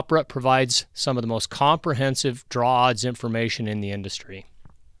 Top Rut provides some of the most comprehensive draw odds information in the industry.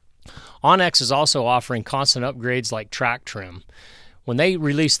 onX is also offering constant upgrades like track trim. When they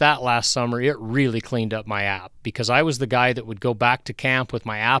released that last summer, it really cleaned up my app because I was the guy that would go back to camp with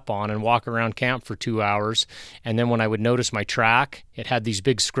my app on and walk around camp for 2 hours. And then when I would notice my track, it had these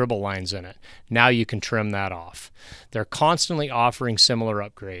big scribble lines in it. Now you can trim that off. They're constantly offering similar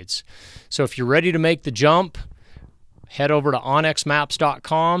upgrades. So if you're ready to make the jump, head over to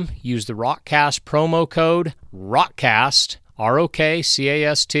onxmaps.com, use the Rockcast promo code ROCKCAST,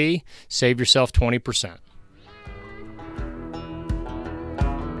 ROKCAST, save yourself 20%.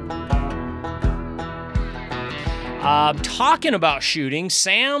 Talking about shooting,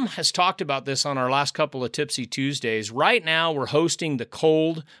 Sam has talked about this on our last couple of Tipsy Tuesdays. Right now, we're hosting the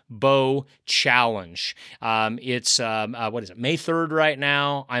Cold Bow Challenge. It's May 3rd right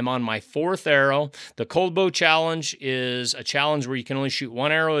now. I'm on my 4th arrow. The Cold Bow Challenge is a challenge where you can only shoot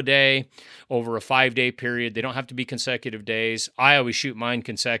 1 arrow a day over a 5-day period. They don't have to be consecutive days. I always shoot mine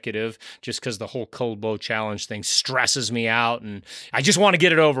consecutive just because the whole Cold Bow Challenge thing stresses me out, and I just want to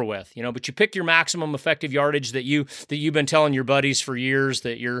get it over with, But you pick your maximum effective yardage that you've been telling your buddies for years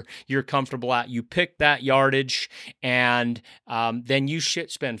that you're comfortable at. You pick that yardage, and then you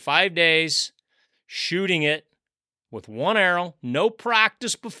spend 5 days shooting it with one arrow, no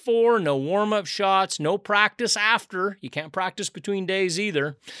practice before, no warm-up shots, no practice after. You can't practice between days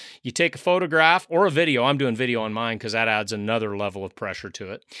either. You take a photograph or a video. I'm doing video on mine because that adds another level of pressure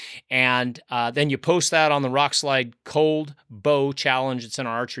to it. And then you post that on the Rock Slide Cold Bow Challenge. It's in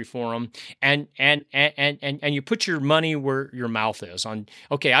our archery forum. And you put your money where your mouth is.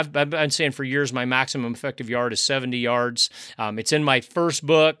 I've been saying for years my maximum effective yard is 70 yards. It's in my first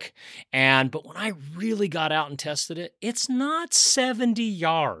book. But when I really got out and tested it, it's not 70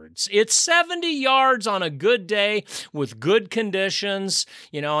 yards. It's 70 yards on a good day with good conditions,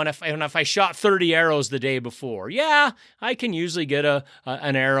 and if I shot 30 arrows the day before, I can usually get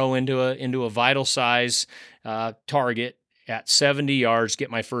an arrow into a vital size target at 70 yards, get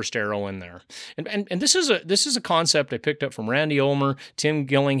my first arrow in there. And this is a concept I picked up from Randy Ulmer, Tim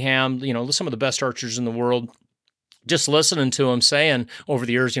Gillingham, some of the best archers in the world. Just listening to them saying over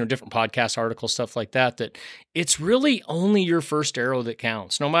the years, different podcast articles, stuff like that it's really only your first arrow that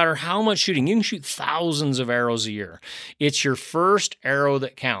counts. No matter how much shooting, you can shoot thousands of arrows a year. It's your first arrow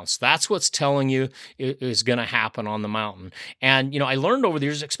that counts. That's what's telling you is going to happen on the mountain. And, I learned over the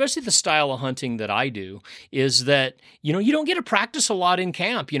years, especially the style of hunting that I do, is that, you don't get to practice a lot in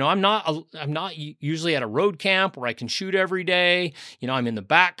camp. I'm not usually at a road camp where I can shoot every day. I'm in the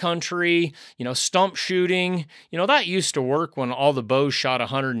backcountry, stump shooting, that used to work when all the bows shot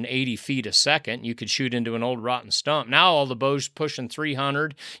 180 feet a second. You could shoot into an old rotten stump. Now all the bows pushing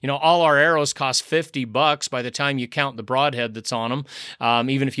 300. All our arrows cost $50 by the time you count the broadhead that's on them.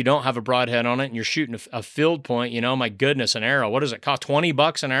 Even if you don't have a broadhead on it and you're shooting a field point, my goodness, an arrow. What does it cost?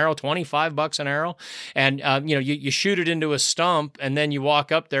 $20 an arrow, $25 an arrow. And, you shoot it into a stump and then you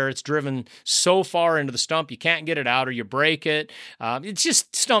walk up there. It's driven so far into the stump, you can't get it out or you break it. It's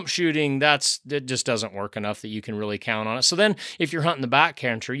just stump shooting. It just doesn't work enough that you can really count on it. So then if you're hunting the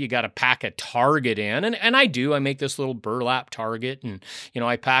backcountry, you got to pack a target in. And I do. I make this little burlap target and,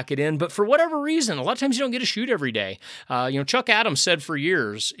 I pack it in. But for whatever reason, a lot of times you don't get to shoot every day. Chuck Adams said for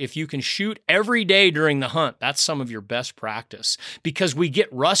years, if you can shoot every day during the hunt, that's some of your best practice because we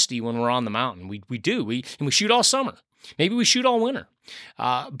get rusty when we're on the mountain. We do. We shoot all summer. Maybe we shoot all winter.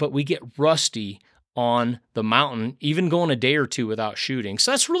 But we get rusty on the mountain, even going a day or two without shooting.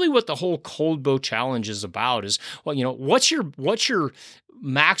 So that's really what the whole Cold Bow Challenge is about is, what's your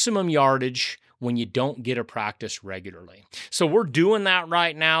maximum yardage when you don't get to practice regularly? So we're doing that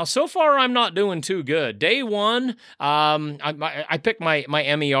right now. So far, I'm not doing too good. Day one, I picked my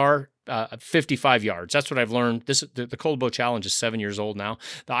MER 55 yards. That's what I've learned. The Cold Bow Challenge is 7 years old now.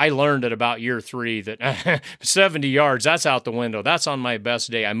 I learned at about year 3 that 70 yards, that's out the window. That's on my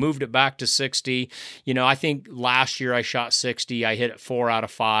best day. I moved it back to 60. I think last year I shot 60. I hit it 4 out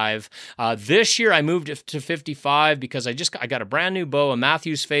of 5. This year I moved it to 55 because I got a brand new bow, a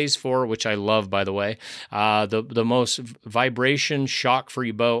Matthews Phase 4, which I love, by the way. The most vibration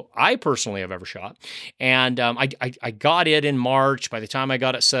shock-free bow I personally have ever shot. And I got it in March. By the time I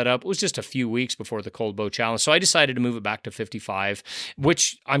got it set up, it was just a few weeks before the Cold Bow Challenge. So I decided to move it back to 55,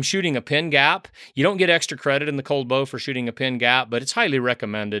 which I'm shooting a pin gap. You don't get extra credit in the Cold Bow for shooting a pin gap, but it's highly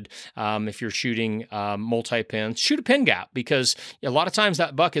recommended if you're shooting multi-pins. Shoot a pin gap because a lot of times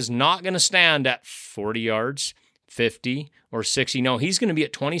that buck is not going to stand at 40 yards, 50 or 60. No, he's going to be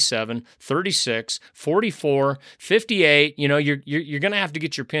at 27, 36, 44, 58. You're going to have to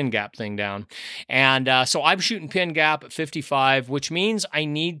get your pin gap thing down. And so I'm shooting pin gap at 55, which means I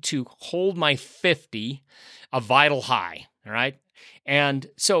need to hold my 50 a vital high. All right. And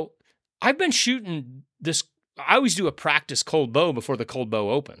so I've been shooting this. I always do a practice cold bow before the Cold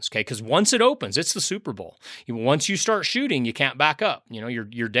Bow opens, okay? Because once it opens, it's the Super Bowl. Once you start shooting, you can't back up.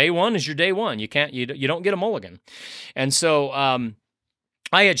 Your day one is your day one. You don't get a mulligan. And so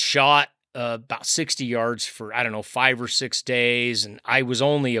I had shot about 60 yards for 5 or 6 days, and I was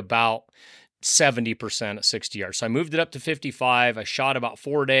only about 70% at 60 yards. So I moved it up to 55. I shot about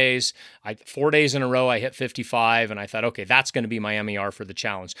 4 days. 4 days in a row, I hit 55, and I thought, okay, that's going to be my MER for the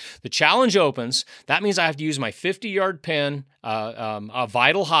challenge. The challenge opens. That means I have to use my 50-yard pin, a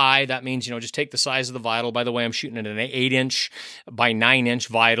vital high. That means, just take the size of the vital. By the way, I'm shooting at an 8-inch by 9-inch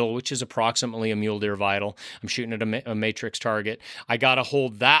vital, which is approximately a mule deer vital. I'm shooting at a matrix target. I got to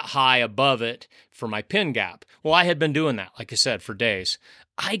hold that high above it for my pin gap. Well, I had been doing that, like I said, for days.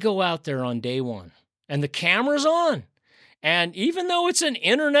 I go out there on day one and the camera's on. And even though it's an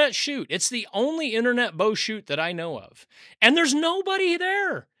internet shoot, it's the only internet bow shoot that I know of. And there's nobody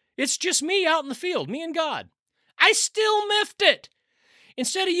there. It's just me out in the field, me and God. I still miffed it.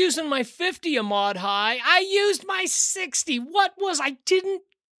 Instead of using my 50 a mod high, I used my 60. I didn't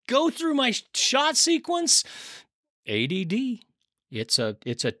go through my shot sequence. ADD. It's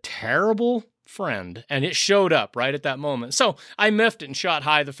a terrible friend, and it showed up right at that moment. So I miffed it and shot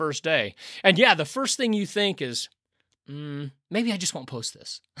high the first day. And yeah, the first thing you think is, maybe I just won't post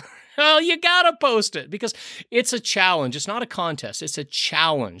this. Well, you gotta post it because it's a challenge. It's not a contest. It's a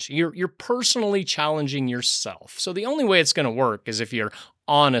challenge. You're personally challenging yourself. So the only way it's going to work is if you're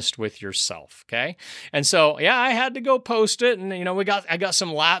honest with yourself. Okay. And so, yeah, I had to go post it. And, I got some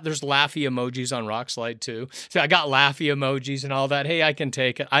there's laughy emojis on Rock Slide too. So I got laughy emojis and all that. Hey, I can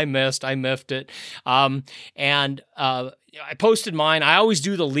take it. I miffed it. I posted mine. I always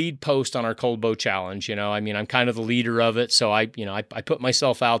do the lead post on our cold bow challenge. I'm kind of the leader of it. So I put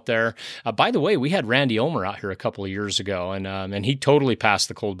myself out there. By the way, we had Randy Omer out here a couple of years ago, and he totally passed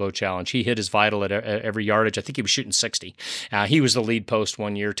the cold bow challenge. He hit his vital at every yardage. I think he was shooting 60. He was the lead post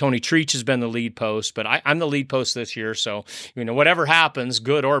one year. Tony Treach has been the lead post, but I'm the lead post this year. So, whatever happens,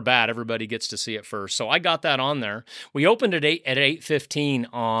 good or bad, everybody gets to see it first. So I got that on there. We opened at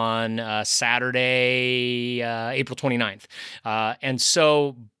 8:15 on Saturday, April 29th. And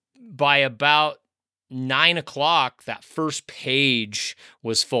so by about 9 o'clock, that first page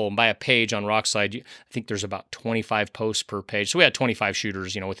was full. And by a page on Rockslide, I think there's about 25 posts per page. So we had 25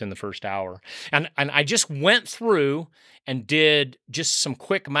 shooters, within the first hour. And I just went through and did just some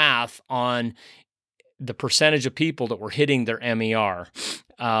quick math on the percentage of people that were hitting their MER.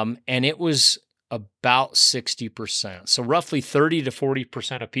 And it was about 60%. So roughly 30 to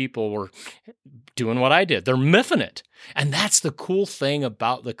 40% of people were doing what I did. They're miffing it. And that's the cool thing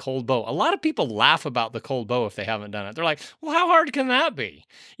about the cold bow. A lot of people laugh about the cold bow if they haven't done it. They're like, well, how hard can that be?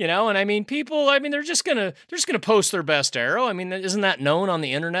 People, they're just going to post their best arrow. Isn't that known on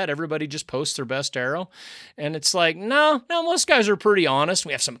the internet? Everybody just posts their best arrow. And it's like, no, most guys are pretty honest.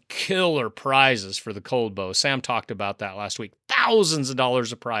 We have some killer prizes for the cold bow. Sam talked about that last week. Thousands of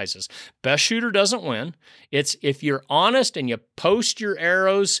dollars of prizes. Best shooter doesn't win. It's if you're honest and you post your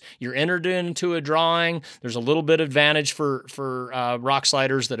arrows, you're entered into a drawing. There's a little bit of advantage for rock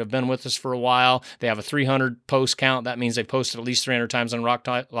sliders that have been with us for a while. They have a 300 post count. That means they've posted at least 300 times on rock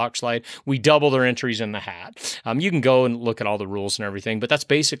slide. We double their entries in the hat. You can go and look at all the rules and everything, but that's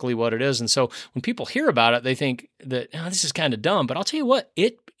basically what it is. And so when people hear about it, they think that this is kind of dumb. But I'll tell you what,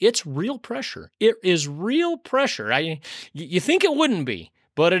 it's real pressure. It is real pressure. You think it wouldn't be,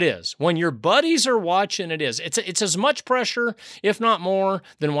 but it is. When your buddies are watching, it is. It's as much pressure, if not more,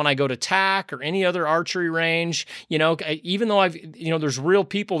 than when I go to TAC or any other archery range. Even though there's real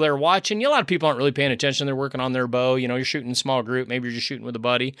people there watching. A lot of people aren't really paying attention. They're working on their bow. You're shooting in a small group. Maybe you're just shooting with a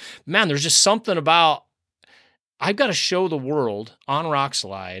buddy. Man, there's just something about, I've got to show the world on Rock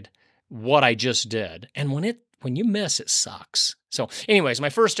Slide what I just did. And when you miss, it sucks. So anyways, my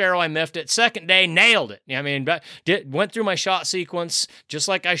first arrow, I miffed it. Second day, nailed it. Went through my shot sequence just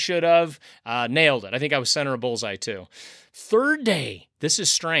like I should have. Nailed it. I think I was center of bullseye too. Third day, this is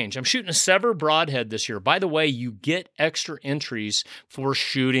strange. I'm shooting a Sever broadhead this year. By the way, you get extra entries for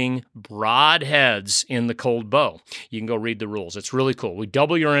shooting broadheads in the cold bow. You can go read the rules. It's really cool. We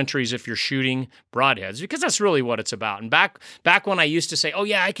double your entries if you're shooting broadheads because that's really what it's about. And back when I used to say, oh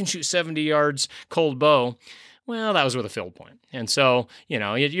yeah, I can shoot 70 yards cold bow, well, that was with a field point. And so,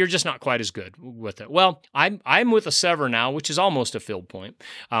 you're just not quite as good with it. Well, I'm with a Sever now, which is almost a field point,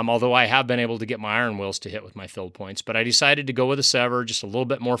 although I have been able to get my iron wheels to hit with my field points. But I decided to go with a Sever, just a little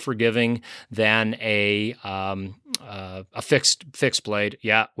bit more forgiving than a fixed blade.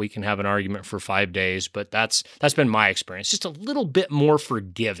 Yeah, we can have an argument for 5 days, but that's been my experience. Just a little bit more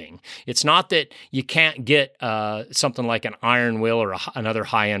forgiving. It's not that you can't get something like an iron wheel or another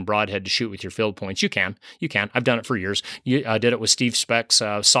high-end broadhead to shoot with your field points. You can. I've done it for years. I did it with Steve Speck's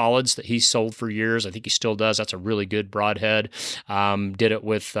solids that he sold for years. I think he still does. That's a really good broadhead. Did it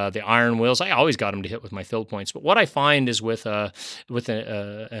with the iron wheels. I always got them to hit with my field points. But what I find is with an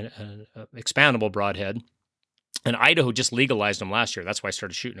expandable broadhead, and Idaho just legalized them last year. That's why I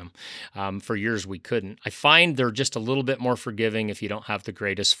started shooting them. For years, we couldn't. I find they're just a little bit more forgiving if you don't have the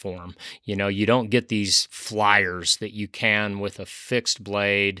greatest form. You don't get these flyers that you can with a fixed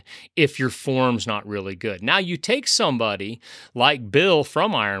blade if your form's not really good. Now, you take somebody like Bill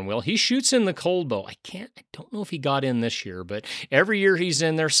from Iron Will. He shoots in the cold bow. I don't know if he got in this year, but every year he's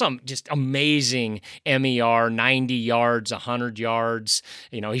in there. Some just amazing MER, 90 yards, 100 yards.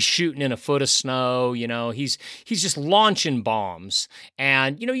 He's shooting in a foot of snow. He's he's just launching bombs.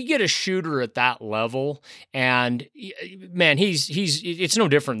 And, you get a shooter at that level, and man, it's no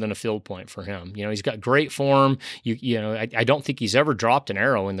different than a field point for him. He's got great form. I don't think he's ever dropped an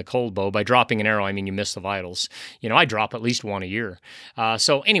arrow in the cold bow. By dropping an arrow, I mean you miss the vitals. I drop at least one a year.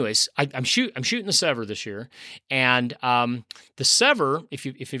 So anyways, I'm shooting the Sever this year. And the Sever, if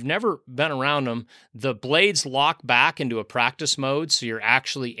you've never been around them, the blades lock back into a practice mode, so you're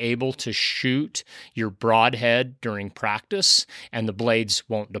actually able to shoot your broadhead during practice, and the blades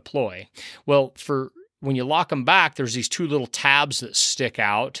won't deploy. Well, when you lock them back, there's these two little tabs that stick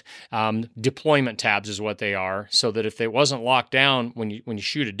out. Deployment tabs is what they are, so that if it wasn't locked down when you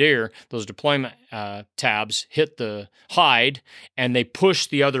shoot a deer, those deployment tabs hit the hide and they push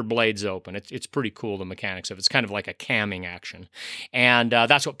the other blades open. It's pretty cool, the mechanics of it. It's kind of like a camming action. And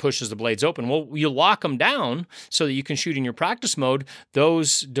that's what pushes the blades open. Well, you lock them down so that you can shoot in your practice mode.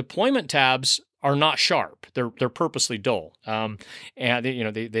 Those deployment tabs are not sharp. They're purposely dull. And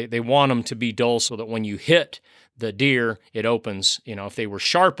they want them to be dull so that when you hit the deer, it opens. If they were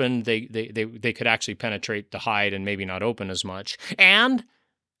sharpened, they could actually penetrate the hide and maybe not open as much. And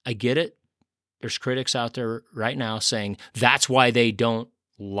I get it. There's critics out there right now saying that's why they don't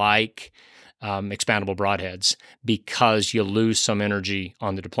like expandable broadheads, because you lose some energy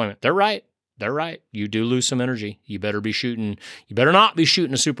on the deployment. They're right. You do lose some energy. You better not be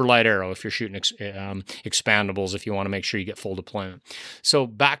shooting a super light arrow if you're shooting expandables, if you want to make sure you get full deployment. So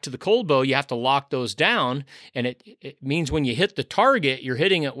back to the cold bow, you have to lock those down, and it means when you hit the target, you're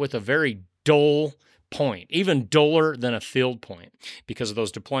hitting it with a very dull point, even duller than a field point, because of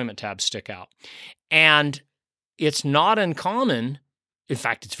those deployment tabs stick out. And it's not uncommon. In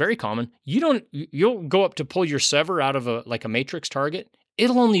fact, it's very common. You'll go up to pull your Sever out of a matrix target.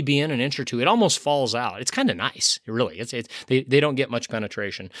 It'll only be in an inch or two. It almost falls out. It's kind of nice. It really. They don't get much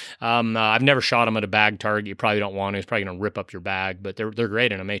penetration. I've never shot them at a bag target. You probably don't want to. It's probably going to rip up your bag, but they're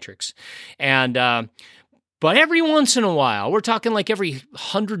great in a matrix. And but every once in a while, we're talking like every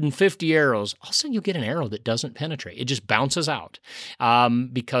 150 arrows, all of a sudden you'll get an arrow that doesn't penetrate. It just bounces out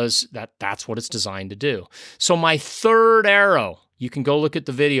because that's what it's designed to do. So my third arrow, you can go look at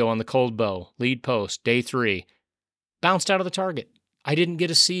the video on the cold bow, lead post, day 3, bounced out of the target. I didn't get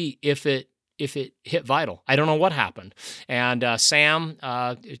to see if it hit vital. I don't know what happened. And Sam,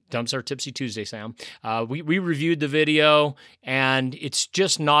 dumps our Tipsy Tuesday, Sam, we reviewed the video, and it's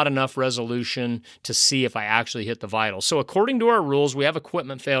just not enough resolution to see if I actually hit the vital. So according to our rules, we have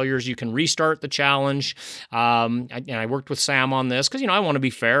equipment failures. You can restart the challenge. And I worked with Sam on this because, I want to be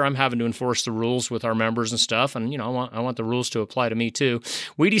fair. I'm having to enforce the rules with our members and stuff. And, I want the rules to apply to me too.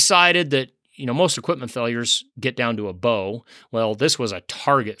 We decided that, most equipment failures get down to a bow. Well, this was a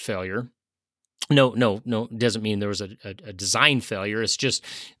target failure. No, it doesn't mean there was a design failure. It's just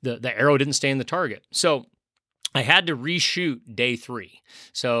the arrow didn't stay in the target. So I had to reshoot day 3.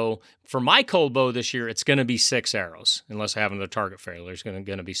 So for my cold bow this year, it's going to be 6 arrows, unless I have another target failure. It's going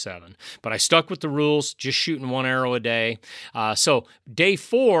to be 7. But I stuck with the rules, just shooting 1 arrow a day. So day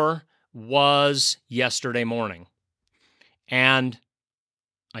 4 was yesterday morning, and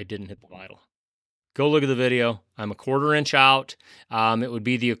I didn't hit the vital. Go look at the video. I'm a 1/4 inch out. It would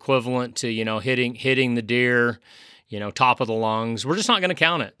be the equivalent to, hitting the deer, top of the lungs. We're just not going to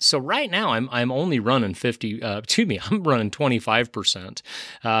count it. So right now I'm only running I'm running 25%.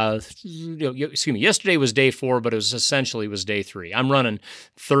 Yesterday was day 4, but it was essentially day 3. I'm running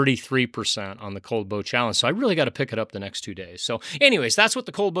 33% on the cold bow challenge. So I really got to pick it up the next 2 days. So anyways, that's what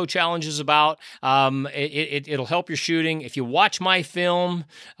the cold bow challenge is about. It'll help your shooting. If you watch my film,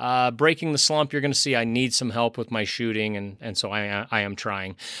 Breaking the Slump, you're going to see I need some help with my shooting. And so I am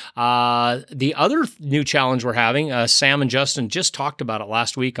trying. The other new challenge we're having, Sam and Justin just talked about it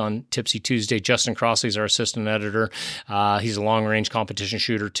last week on Tipsy Tuesday. Justin Crossley's our assistant editor. He's a long-range competition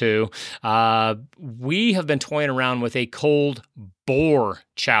shooter too. We have been toying around with a cold bore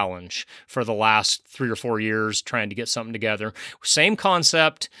challenge for the last 3 or 4 years, trying to get something together. Same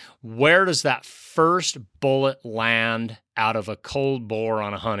concept. Where does that first bullet land out of a cold bore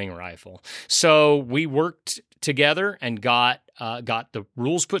on a hunting rifle? So we worked together and got the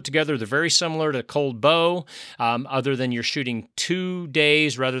rules put together. They're very similar to cold bow, other than you're shooting 2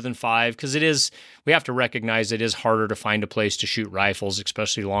 days rather than 5, because we have to recognize it is harder to find a place to shoot rifles,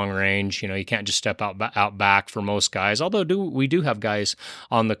 especially long range. You can't just step out back for most guys, although we do have guys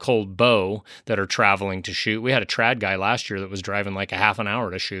on the cold bow that are traveling to shoot. We had a trad guy last year that was driving like a half an hour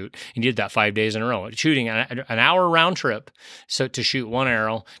to shoot, and did that 5 days in a row, shooting an hour round trip so to shoot 1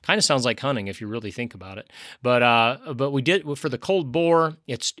 arrow. Kind of sounds like hunting if you really think about it. But we did for the cold bore.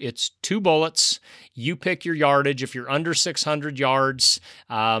 It's 2 bullets. You pick your yardage. If you're under 600 yards,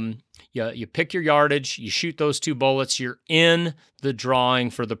 You pick your yardage, you shoot those 2 bullets, you're in the drawing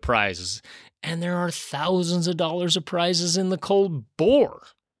for the prizes. And there are thousands of dollars of prizes in the cold bore.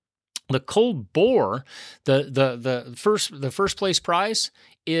 The cold bore, the first place prize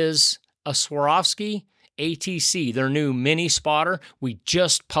is a Swarovski ATC, their new mini spotter. We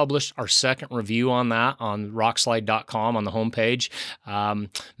just published our second review on that on rockslide.com on the homepage.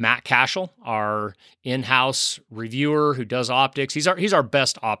 Matt Cashel, our in-house reviewer who does optics, he's our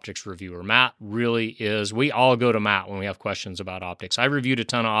best optics reviewer. Matt really is. We all go to Matt when we have questions about optics. I reviewed a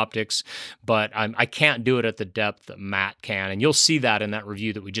ton of optics, but I can't do it at the depth that Matt can, and you'll see that in that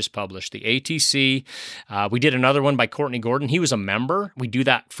review that we just published. The ATC, we did another one by Courtney Gordon. He was a member. We do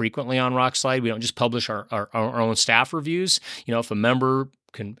that frequently on Rockslide. We don't just publish our own staff reviews. If a member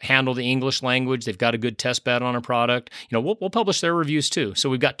can handle the English language, they've got a good test bed on a product, we'll publish their reviews too. So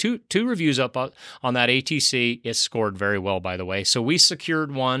we've got two reviews up on that ATC. It scored very well, by the way. So we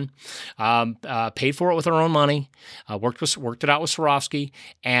secured one, paid for it with our own money, worked it out with Swarovski,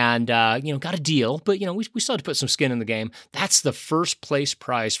 and got a deal. But we still had to put some skin in the game. That's the first place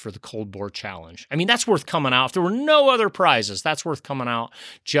prize for the Cold Bore Challenge. I mean, that's worth coming out. If there were no other prizes, that's worth coming out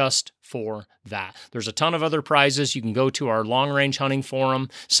just for that. There's a ton of other prizes. You can go to our long range hunting forum,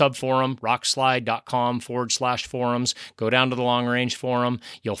 subforum, rockslide.com/forums. Go down to the long range forum.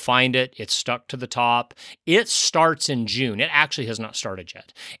 You'll find it. It's stuck to the top. It starts in June. It actually has not started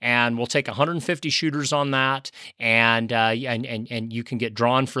yet. And we'll take 150 shooters on that. And you can get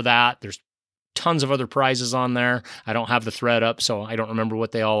drawn for that. There's tons of other prizes on there. I don't have the thread up, so I don't remember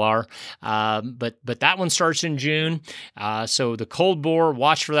what they all are. But that one starts in June. So the Cold Bore,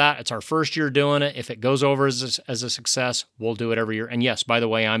 watch for that. It's our first year doing it. If it goes over as a success, we'll do it every year. And yes, by the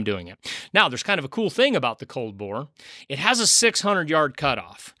way, I'm doing it. Now, there's kind of a cool thing about the Cold Bore. It has a 600-yard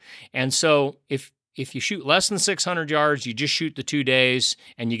cutoff. And so if you shoot less than 600 yards, you just shoot the 2 days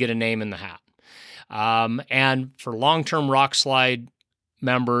and you get a name in the hat. And for long-term Rockslide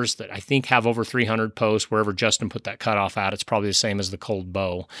members that I think have over 300 posts, wherever Justin put that cutoff at, it's probably the same as the Cold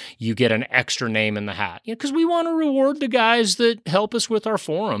Bow. You get an extra name in the hat, because we want to reward the guys that help us with our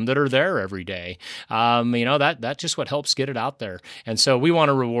forum, that are there every day. That's just what helps get it out there. And so we want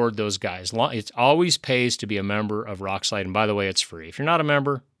to reward those guys. It always pays to be a member of Rockslide. And by the way, it's free. If you're not a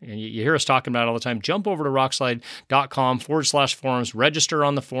member, and you hear us talking about it all the time, jump over to rockslide.com/forums, register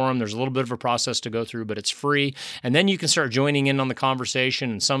on the forum. There's a little bit of a process to go through, but it's free. And then you can start joining in on the conversation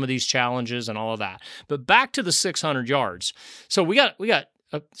and some of these challenges and all of that. But back to the 600 yards. So we got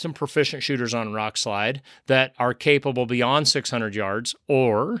some proficient shooters on Rockslide that are capable beyond 600 yards,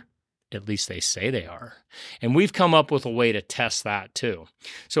 or at least they say they are. And we've come up with a way to test that too.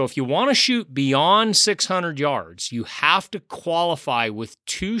 So if you want to shoot beyond 600 yards, you have to qualify with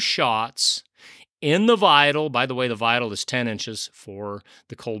 2 shots in the Vital. By the way, the Vital is 10 inches for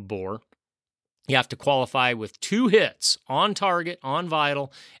the Cold Bore. You have to qualify with 2 hits on target, on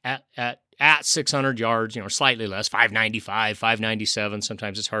Vital, at 600 yards, slightly less, 595, 597.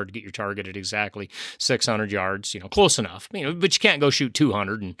 Sometimes it's hard to get your target at exactly 600 yards, close enough, but you can't go shoot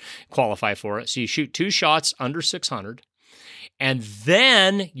 200 and qualify for it. So you shoot 2 shots under 600, and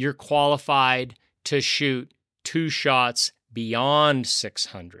then you're qualified to shoot 2 shots beyond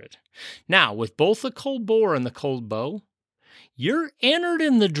 600. Now, with both the Cold Bore and the Cold Bow, you're entered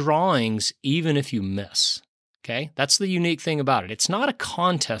in the drawings even if you miss. Okay, that's the unique thing about it. It's not a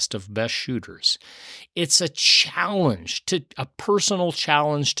contest of best shooters. It's a challenge, a personal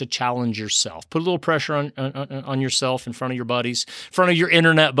challenge to challenge yourself. Put a little pressure on yourself in front of your buddies, in front of your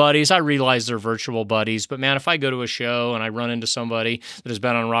internet buddies. I realize they're virtual buddies, but man, if I go to a show and I run into somebody that has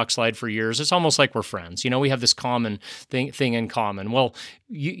been on Rockslide for years, it's almost like we're friends. We have this common thing in common. Well,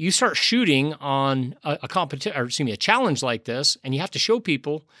 you start shooting on a challenge like this, and you have to show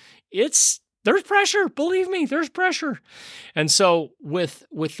people there's pressure. Believe me, there's pressure. And so with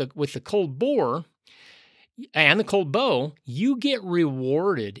the Cold Bore and the Cold Bow, you get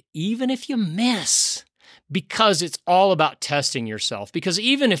rewarded even if you miss, because it's all about testing yourself. Because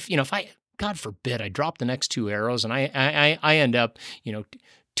even if I, God forbid, I drop the next 2 arrows and I end up,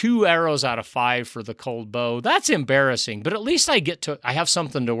 2 arrows out of 5 for the Cold Bow, that's embarrassing. But at least I have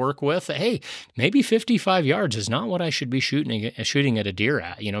something to work with. Hey, maybe 55 yards is not what I should be shooting at a deer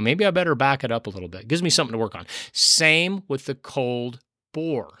at. Maybe I better back it up a little bit. It gives me something to work on. Same with the Cold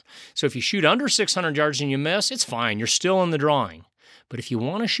Bore. So if you shoot under 600 yards and you miss, it's fine. You're still in the drawing. But if you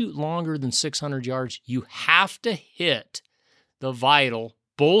want to shoot longer than 600 yards, you have to hit the Vital,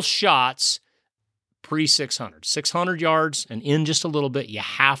 both shots, pre-600. 600 yards and in just a little bit, you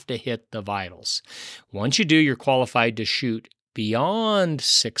have to hit the Vitals. Once you do, you're qualified to shoot Beyond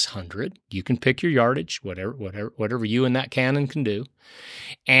 600, you can pick your yardage, whatever you and that cannon can do.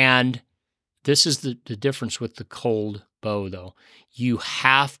 And this is the difference with the cold bow, though. You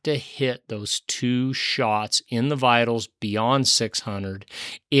have to hit those 2 shots in the vitals beyond 600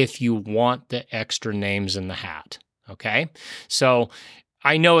 if you want the extra names in the hat, okay? So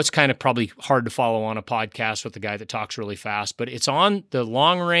I know it's kind of probably hard to follow on a podcast with a guy that talks really fast, but it's on the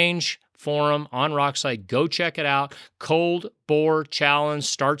Long Range forum on Rockside. Go check it out. Cold Bore Challenge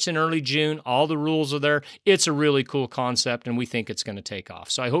starts in early June. All the rules are there. It's a really cool concept, and we think it's going to take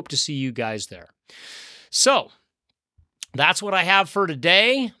off. So I hope to see you guys there. So that's what I have for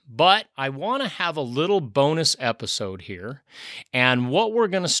today, but I want to have a little bonus episode here. And what we're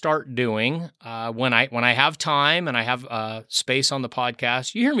going to start doing when I have time and I have space on the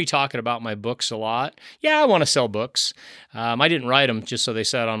podcast, you hear me talking about my books a lot. Yeah, I want to sell books. I didn't write them just so they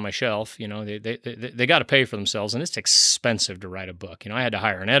sat on my shelf. You know, they got to pay for themselves, and it's expensive to write a book. You know, I had to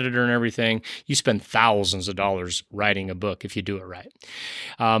hire an editor and everything. You spend thousands of dollars writing a book if you do it right.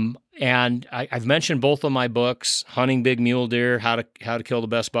 And I've mentioned both of my books, Hunting Big Mule Deer, How to Kill the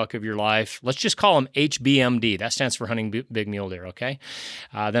Best Buck of Your Life. Let's just call them HBMD. That stands for Hunting Big Mule Deer, okay?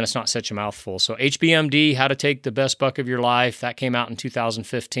 Then it's not such a mouthful. So HBMD, How to Take the Best Buck of Your Life, that came out in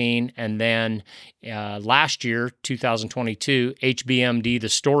 2015. And then last year, 2022, HBMD, The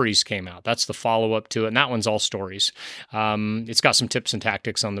Stories came out. That's the follow-up to it, and that one's all stories. It's got some tips and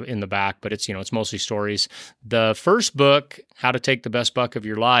tactics in the back, but it's mostly stories. The first book, How to Take the Best Buck of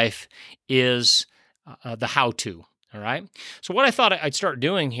Your Life, is the how-to, all right? So what I thought I'd start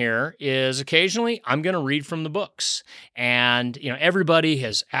doing here is occasionally I'm going to read from the books. And, everybody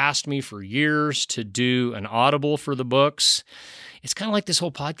has asked me for years to do an audible for the books. It's kind of like this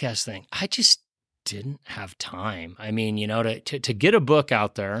whole podcast thing. I just didn't have time. I mean, to get a book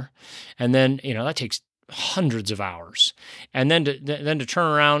out there, and then, that takes hundreds of hours. And then to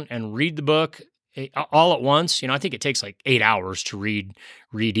turn around and read the book all at once, I think it takes like 8 hours to read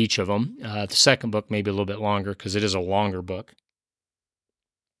each of them. The second book maybe a little bit longer because it is a longer book.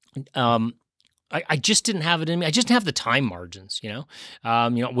 I just didn't have it in me. I just didn't have the time margins,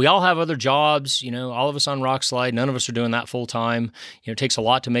 we all have other jobs, all of us on Rock Slide, none of us are doing that full time. It takes a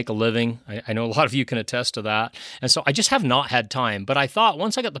lot to make a living. I know a lot of you can attest to that. And so I just have not had time, but I thought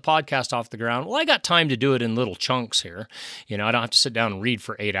once I got the podcast off the ground, well, I got time to do it in little chunks here. I don't have to sit down and read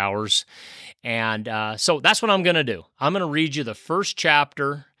for 8 hours. And so that's what I'm going to do. I'm going to read you the first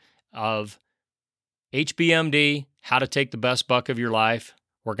chapter of HBMD, How to Take the Best Buck of Your Life.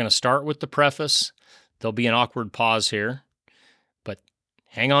 We're going to start with the preface. There'll be an awkward pause here, but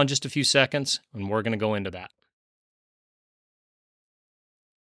hang on just a few seconds, and we're going to go into that.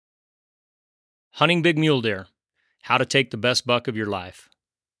 Hunting Big Mule Deer, How to Take the Best Buck of Your Life.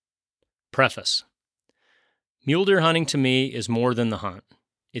 Preface. Mule deer hunting to me is more than the hunt.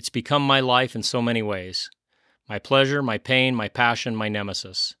 It's become my life in so many ways. My pleasure, my pain, my passion, my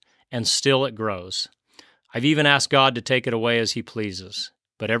nemesis. And still it grows. I've even asked God to take it away as He pleases.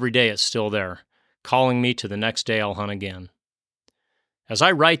 But every day it's still there, calling me to the next day I'll hunt again. As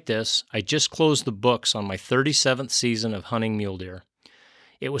I write this, I just closed the books on my 37th season of hunting mule deer.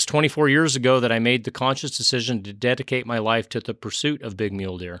 It was 24 years ago that I made the conscious decision to dedicate my life to the pursuit of big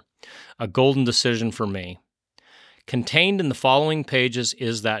mule deer, a golden decision for me. Contained in the following pages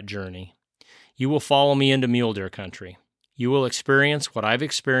is that journey. You will follow me into mule deer country. You will experience what I've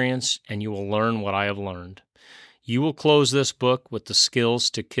experienced, and you will learn what I have learned. You will close this book with the skills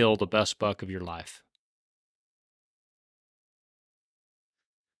to kill the best buck of your life.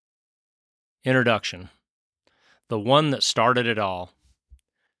 Introduction. The one that started it all.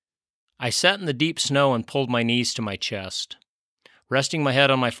 I sat in the deep snow and pulled my knees to my chest. Resting my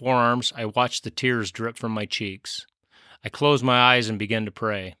head on my forearms, I watched the tears drip from my cheeks. I closed my eyes and began to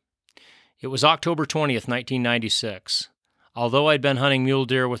pray. It was October 20th, 1996. Although I'd been hunting mule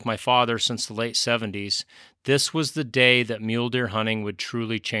deer with my father since the late 70s, this was the day that mule deer hunting would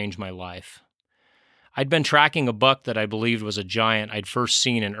truly change my life. I'd been tracking a buck that I believed was a giant I'd first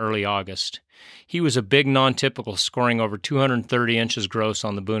seen in early August. He was a big non-typical, scoring over 230 inches gross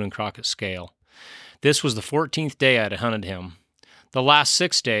on the Boone and Crockett scale. This was the 14th day I'd hunted him. The last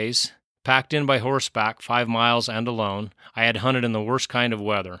 6 days, packed in by horseback 5 miles and alone, I had hunted in the worst kind of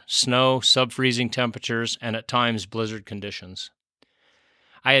weather, snow, sub-freezing temperatures, and at times blizzard conditions.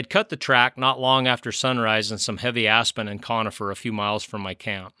 I had cut the track not long after sunrise in some heavy aspen and conifer a few miles from my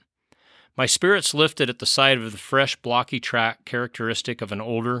camp. My spirits lifted at the sight of the fresh, blocky track characteristic of an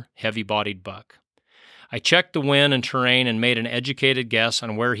older, heavy-bodied buck. I checked the wind and terrain and made an educated guess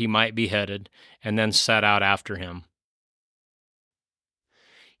on where he might be headed, and then set out after him.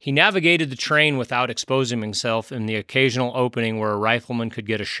 He navigated the terrain without exposing himself in the occasional opening where a rifleman could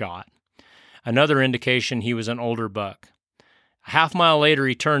get a shot. Another indication he was an older buck. A half-mile later,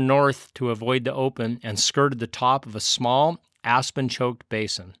 he turned north to avoid the open and skirted the top of a small, aspen-choked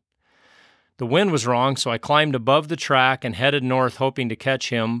basin. The wind was wrong, so I climbed above the track and headed north, hoping to catch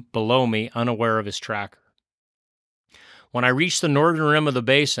him below me, unaware of his tracker. When I reached the northern rim of the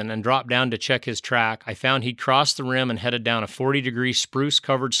basin and dropped down to check his track, I found he'd crossed the rim and headed down a 40-degree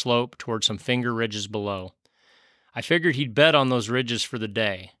spruce-covered slope toward some finger ridges below. I figured he'd bed on those ridges for the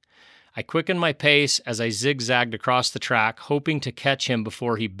day. I quickened my pace as I zigzagged across the track, hoping to catch him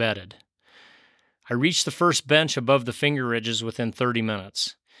before he bedded. I reached the first bench above the finger ridges within 30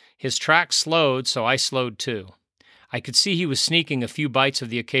 minutes. His track slowed, so I slowed too. I could see he was sneaking a few bites of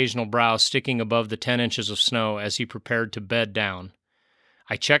the occasional browse sticking above the 10 inches of snow as he prepared to bed down.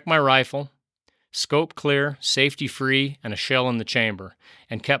 I checked my rifle, scope clear, safety free, and a shell in the chamber,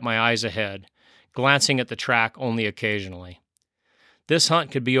 and kept my eyes ahead, glancing at the track only occasionally. This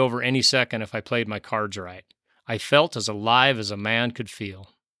hunt could be over any second if I played my cards right. I felt as alive as a man could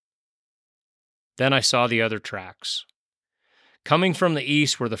feel. Then I saw the other tracks. Coming from the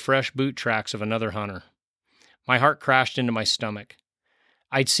east were the fresh boot tracks of another hunter. My heart crashed into my stomach.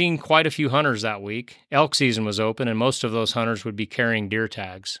 I'd seen quite a few hunters that week. Elk season was open, and most of those hunters would be carrying deer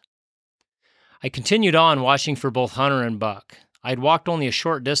tags. I continued on, watching for both hunter and buck. I'd walked only a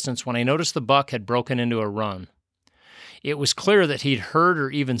short distance when I noticed the buck had broken into a run. It was clear that he'd heard or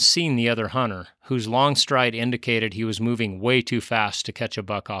even seen the other hunter, whose long stride indicated he was moving way too fast to catch a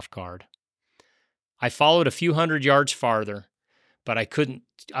buck off guard. I followed a few hundred yards farther, but I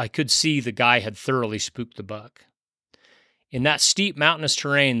could see the guy had thoroughly spooked the buck. In that steep mountainous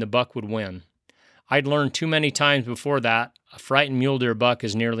terrain, the buck would win. I'd learned too many times before that a frightened mule deer buck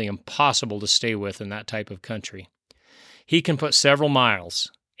is nearly impossible to stay with in that type of country. He can put several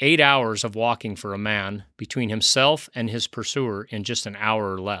miles, 8 hours of walking for a man, between himself and his pursuer in just an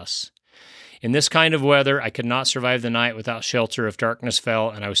hour or less. In this kind of weather, I could not survive the night without shelter if darkness fell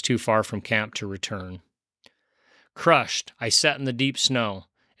and I was too far from camp to return. Crushed, I sat in the deep snow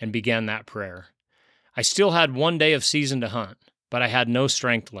and began that prayer. I still had 1 day of season to hunt, but I had no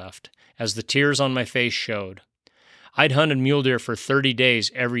strength left, as the tears on my face showed. I'd hunted mule deer for 30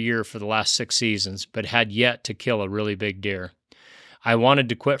 days every year for the last 6 seasons, but had yet to kill a really big deer. I wanted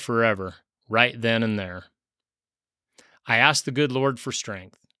to quit forever, right then and there. I asked the good Lord for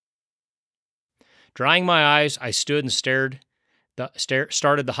strength. Drying my eyes, I stood and started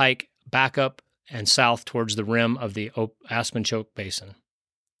the hike back up and south towards the rim of the Aspen Choke Basin.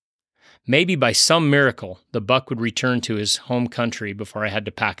 Maybe by some miracle, the buck would return to his home country before I had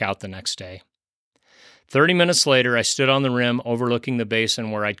to pack out the next day. 30 minutes later, I stood on the rim overlooking the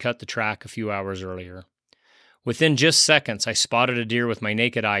basin where I'd cut the track a few hours earlier. Within just seconds, I spotted a deer with my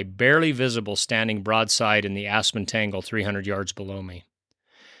naked eye barely visible standing broadside in the aspen tangle 300 yards below me.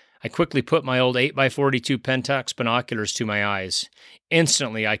 I quickly put my old 8x42 Pentax binoculars to my eyes.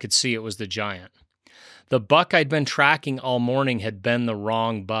 Instantly, I could see it was the giant. The buck I'd been tracking all morning had been the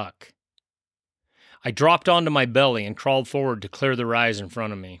wrong buck. I dropped onto my belly and crawled forward to clear the rise in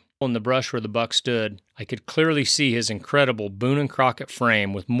front of me. In the brush where the buck stood, I could clearly see his incredible Boone and Crockett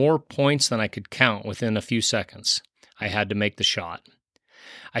frame with more points than I could count within a few seconds. I had to make the shot.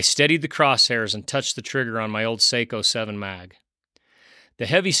 I steadied the crosshairs and touched the trigger on my old Seiko 7 mag. The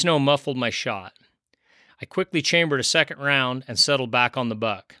heavy snow muffled my shot. I quickly chambered a second round and settled back on the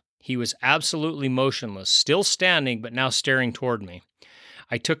buck. He was absolutely motionless, still standing but now staring toward me.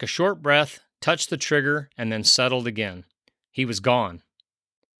 I took a short breath, touched the trigger, and then settled again. He was gone.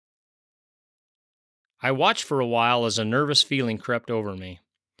 I watched for a while as a nervous feeling crept over me.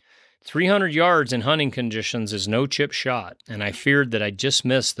 300 yards in hunting conditions is no chip shot, and I feared that I'd just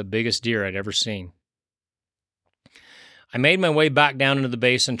missed the biggest deer I'd ever seen. I made my way back down into the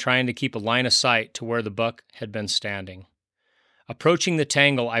basin, trying to keep a line of sight to where the buck had been standing. Approaching the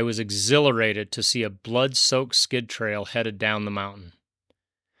tangle, I was exhilarated to see a blood-soaked skid trail headed down the mountain.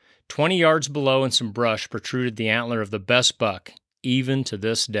 20 yards below in some brush protruded the antler of the best buck, even to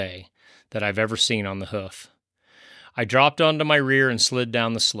this day, that I've ever seen on the hoof. I dropped onto my rear and slid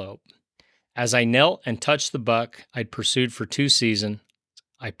down the slope. As I knelt and touched the buck I'd pursued for 2 seasons,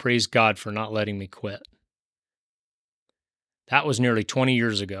 I praised God for not letting me quit. That was nearly 20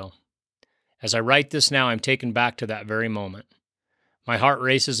 years ago. As I write this now, I'm taken back to that very moment. My heart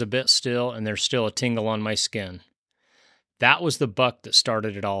races a bit still, and there's still a tingle on my skin. That was the buck that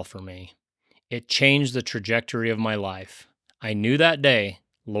started it all for me. It changed the trajectory of my life. I knew that day,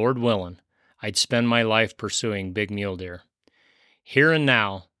 Lord willing, I'd spend my life pursuing big mule deer. Here and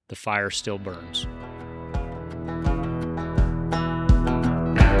now, the fire still burns.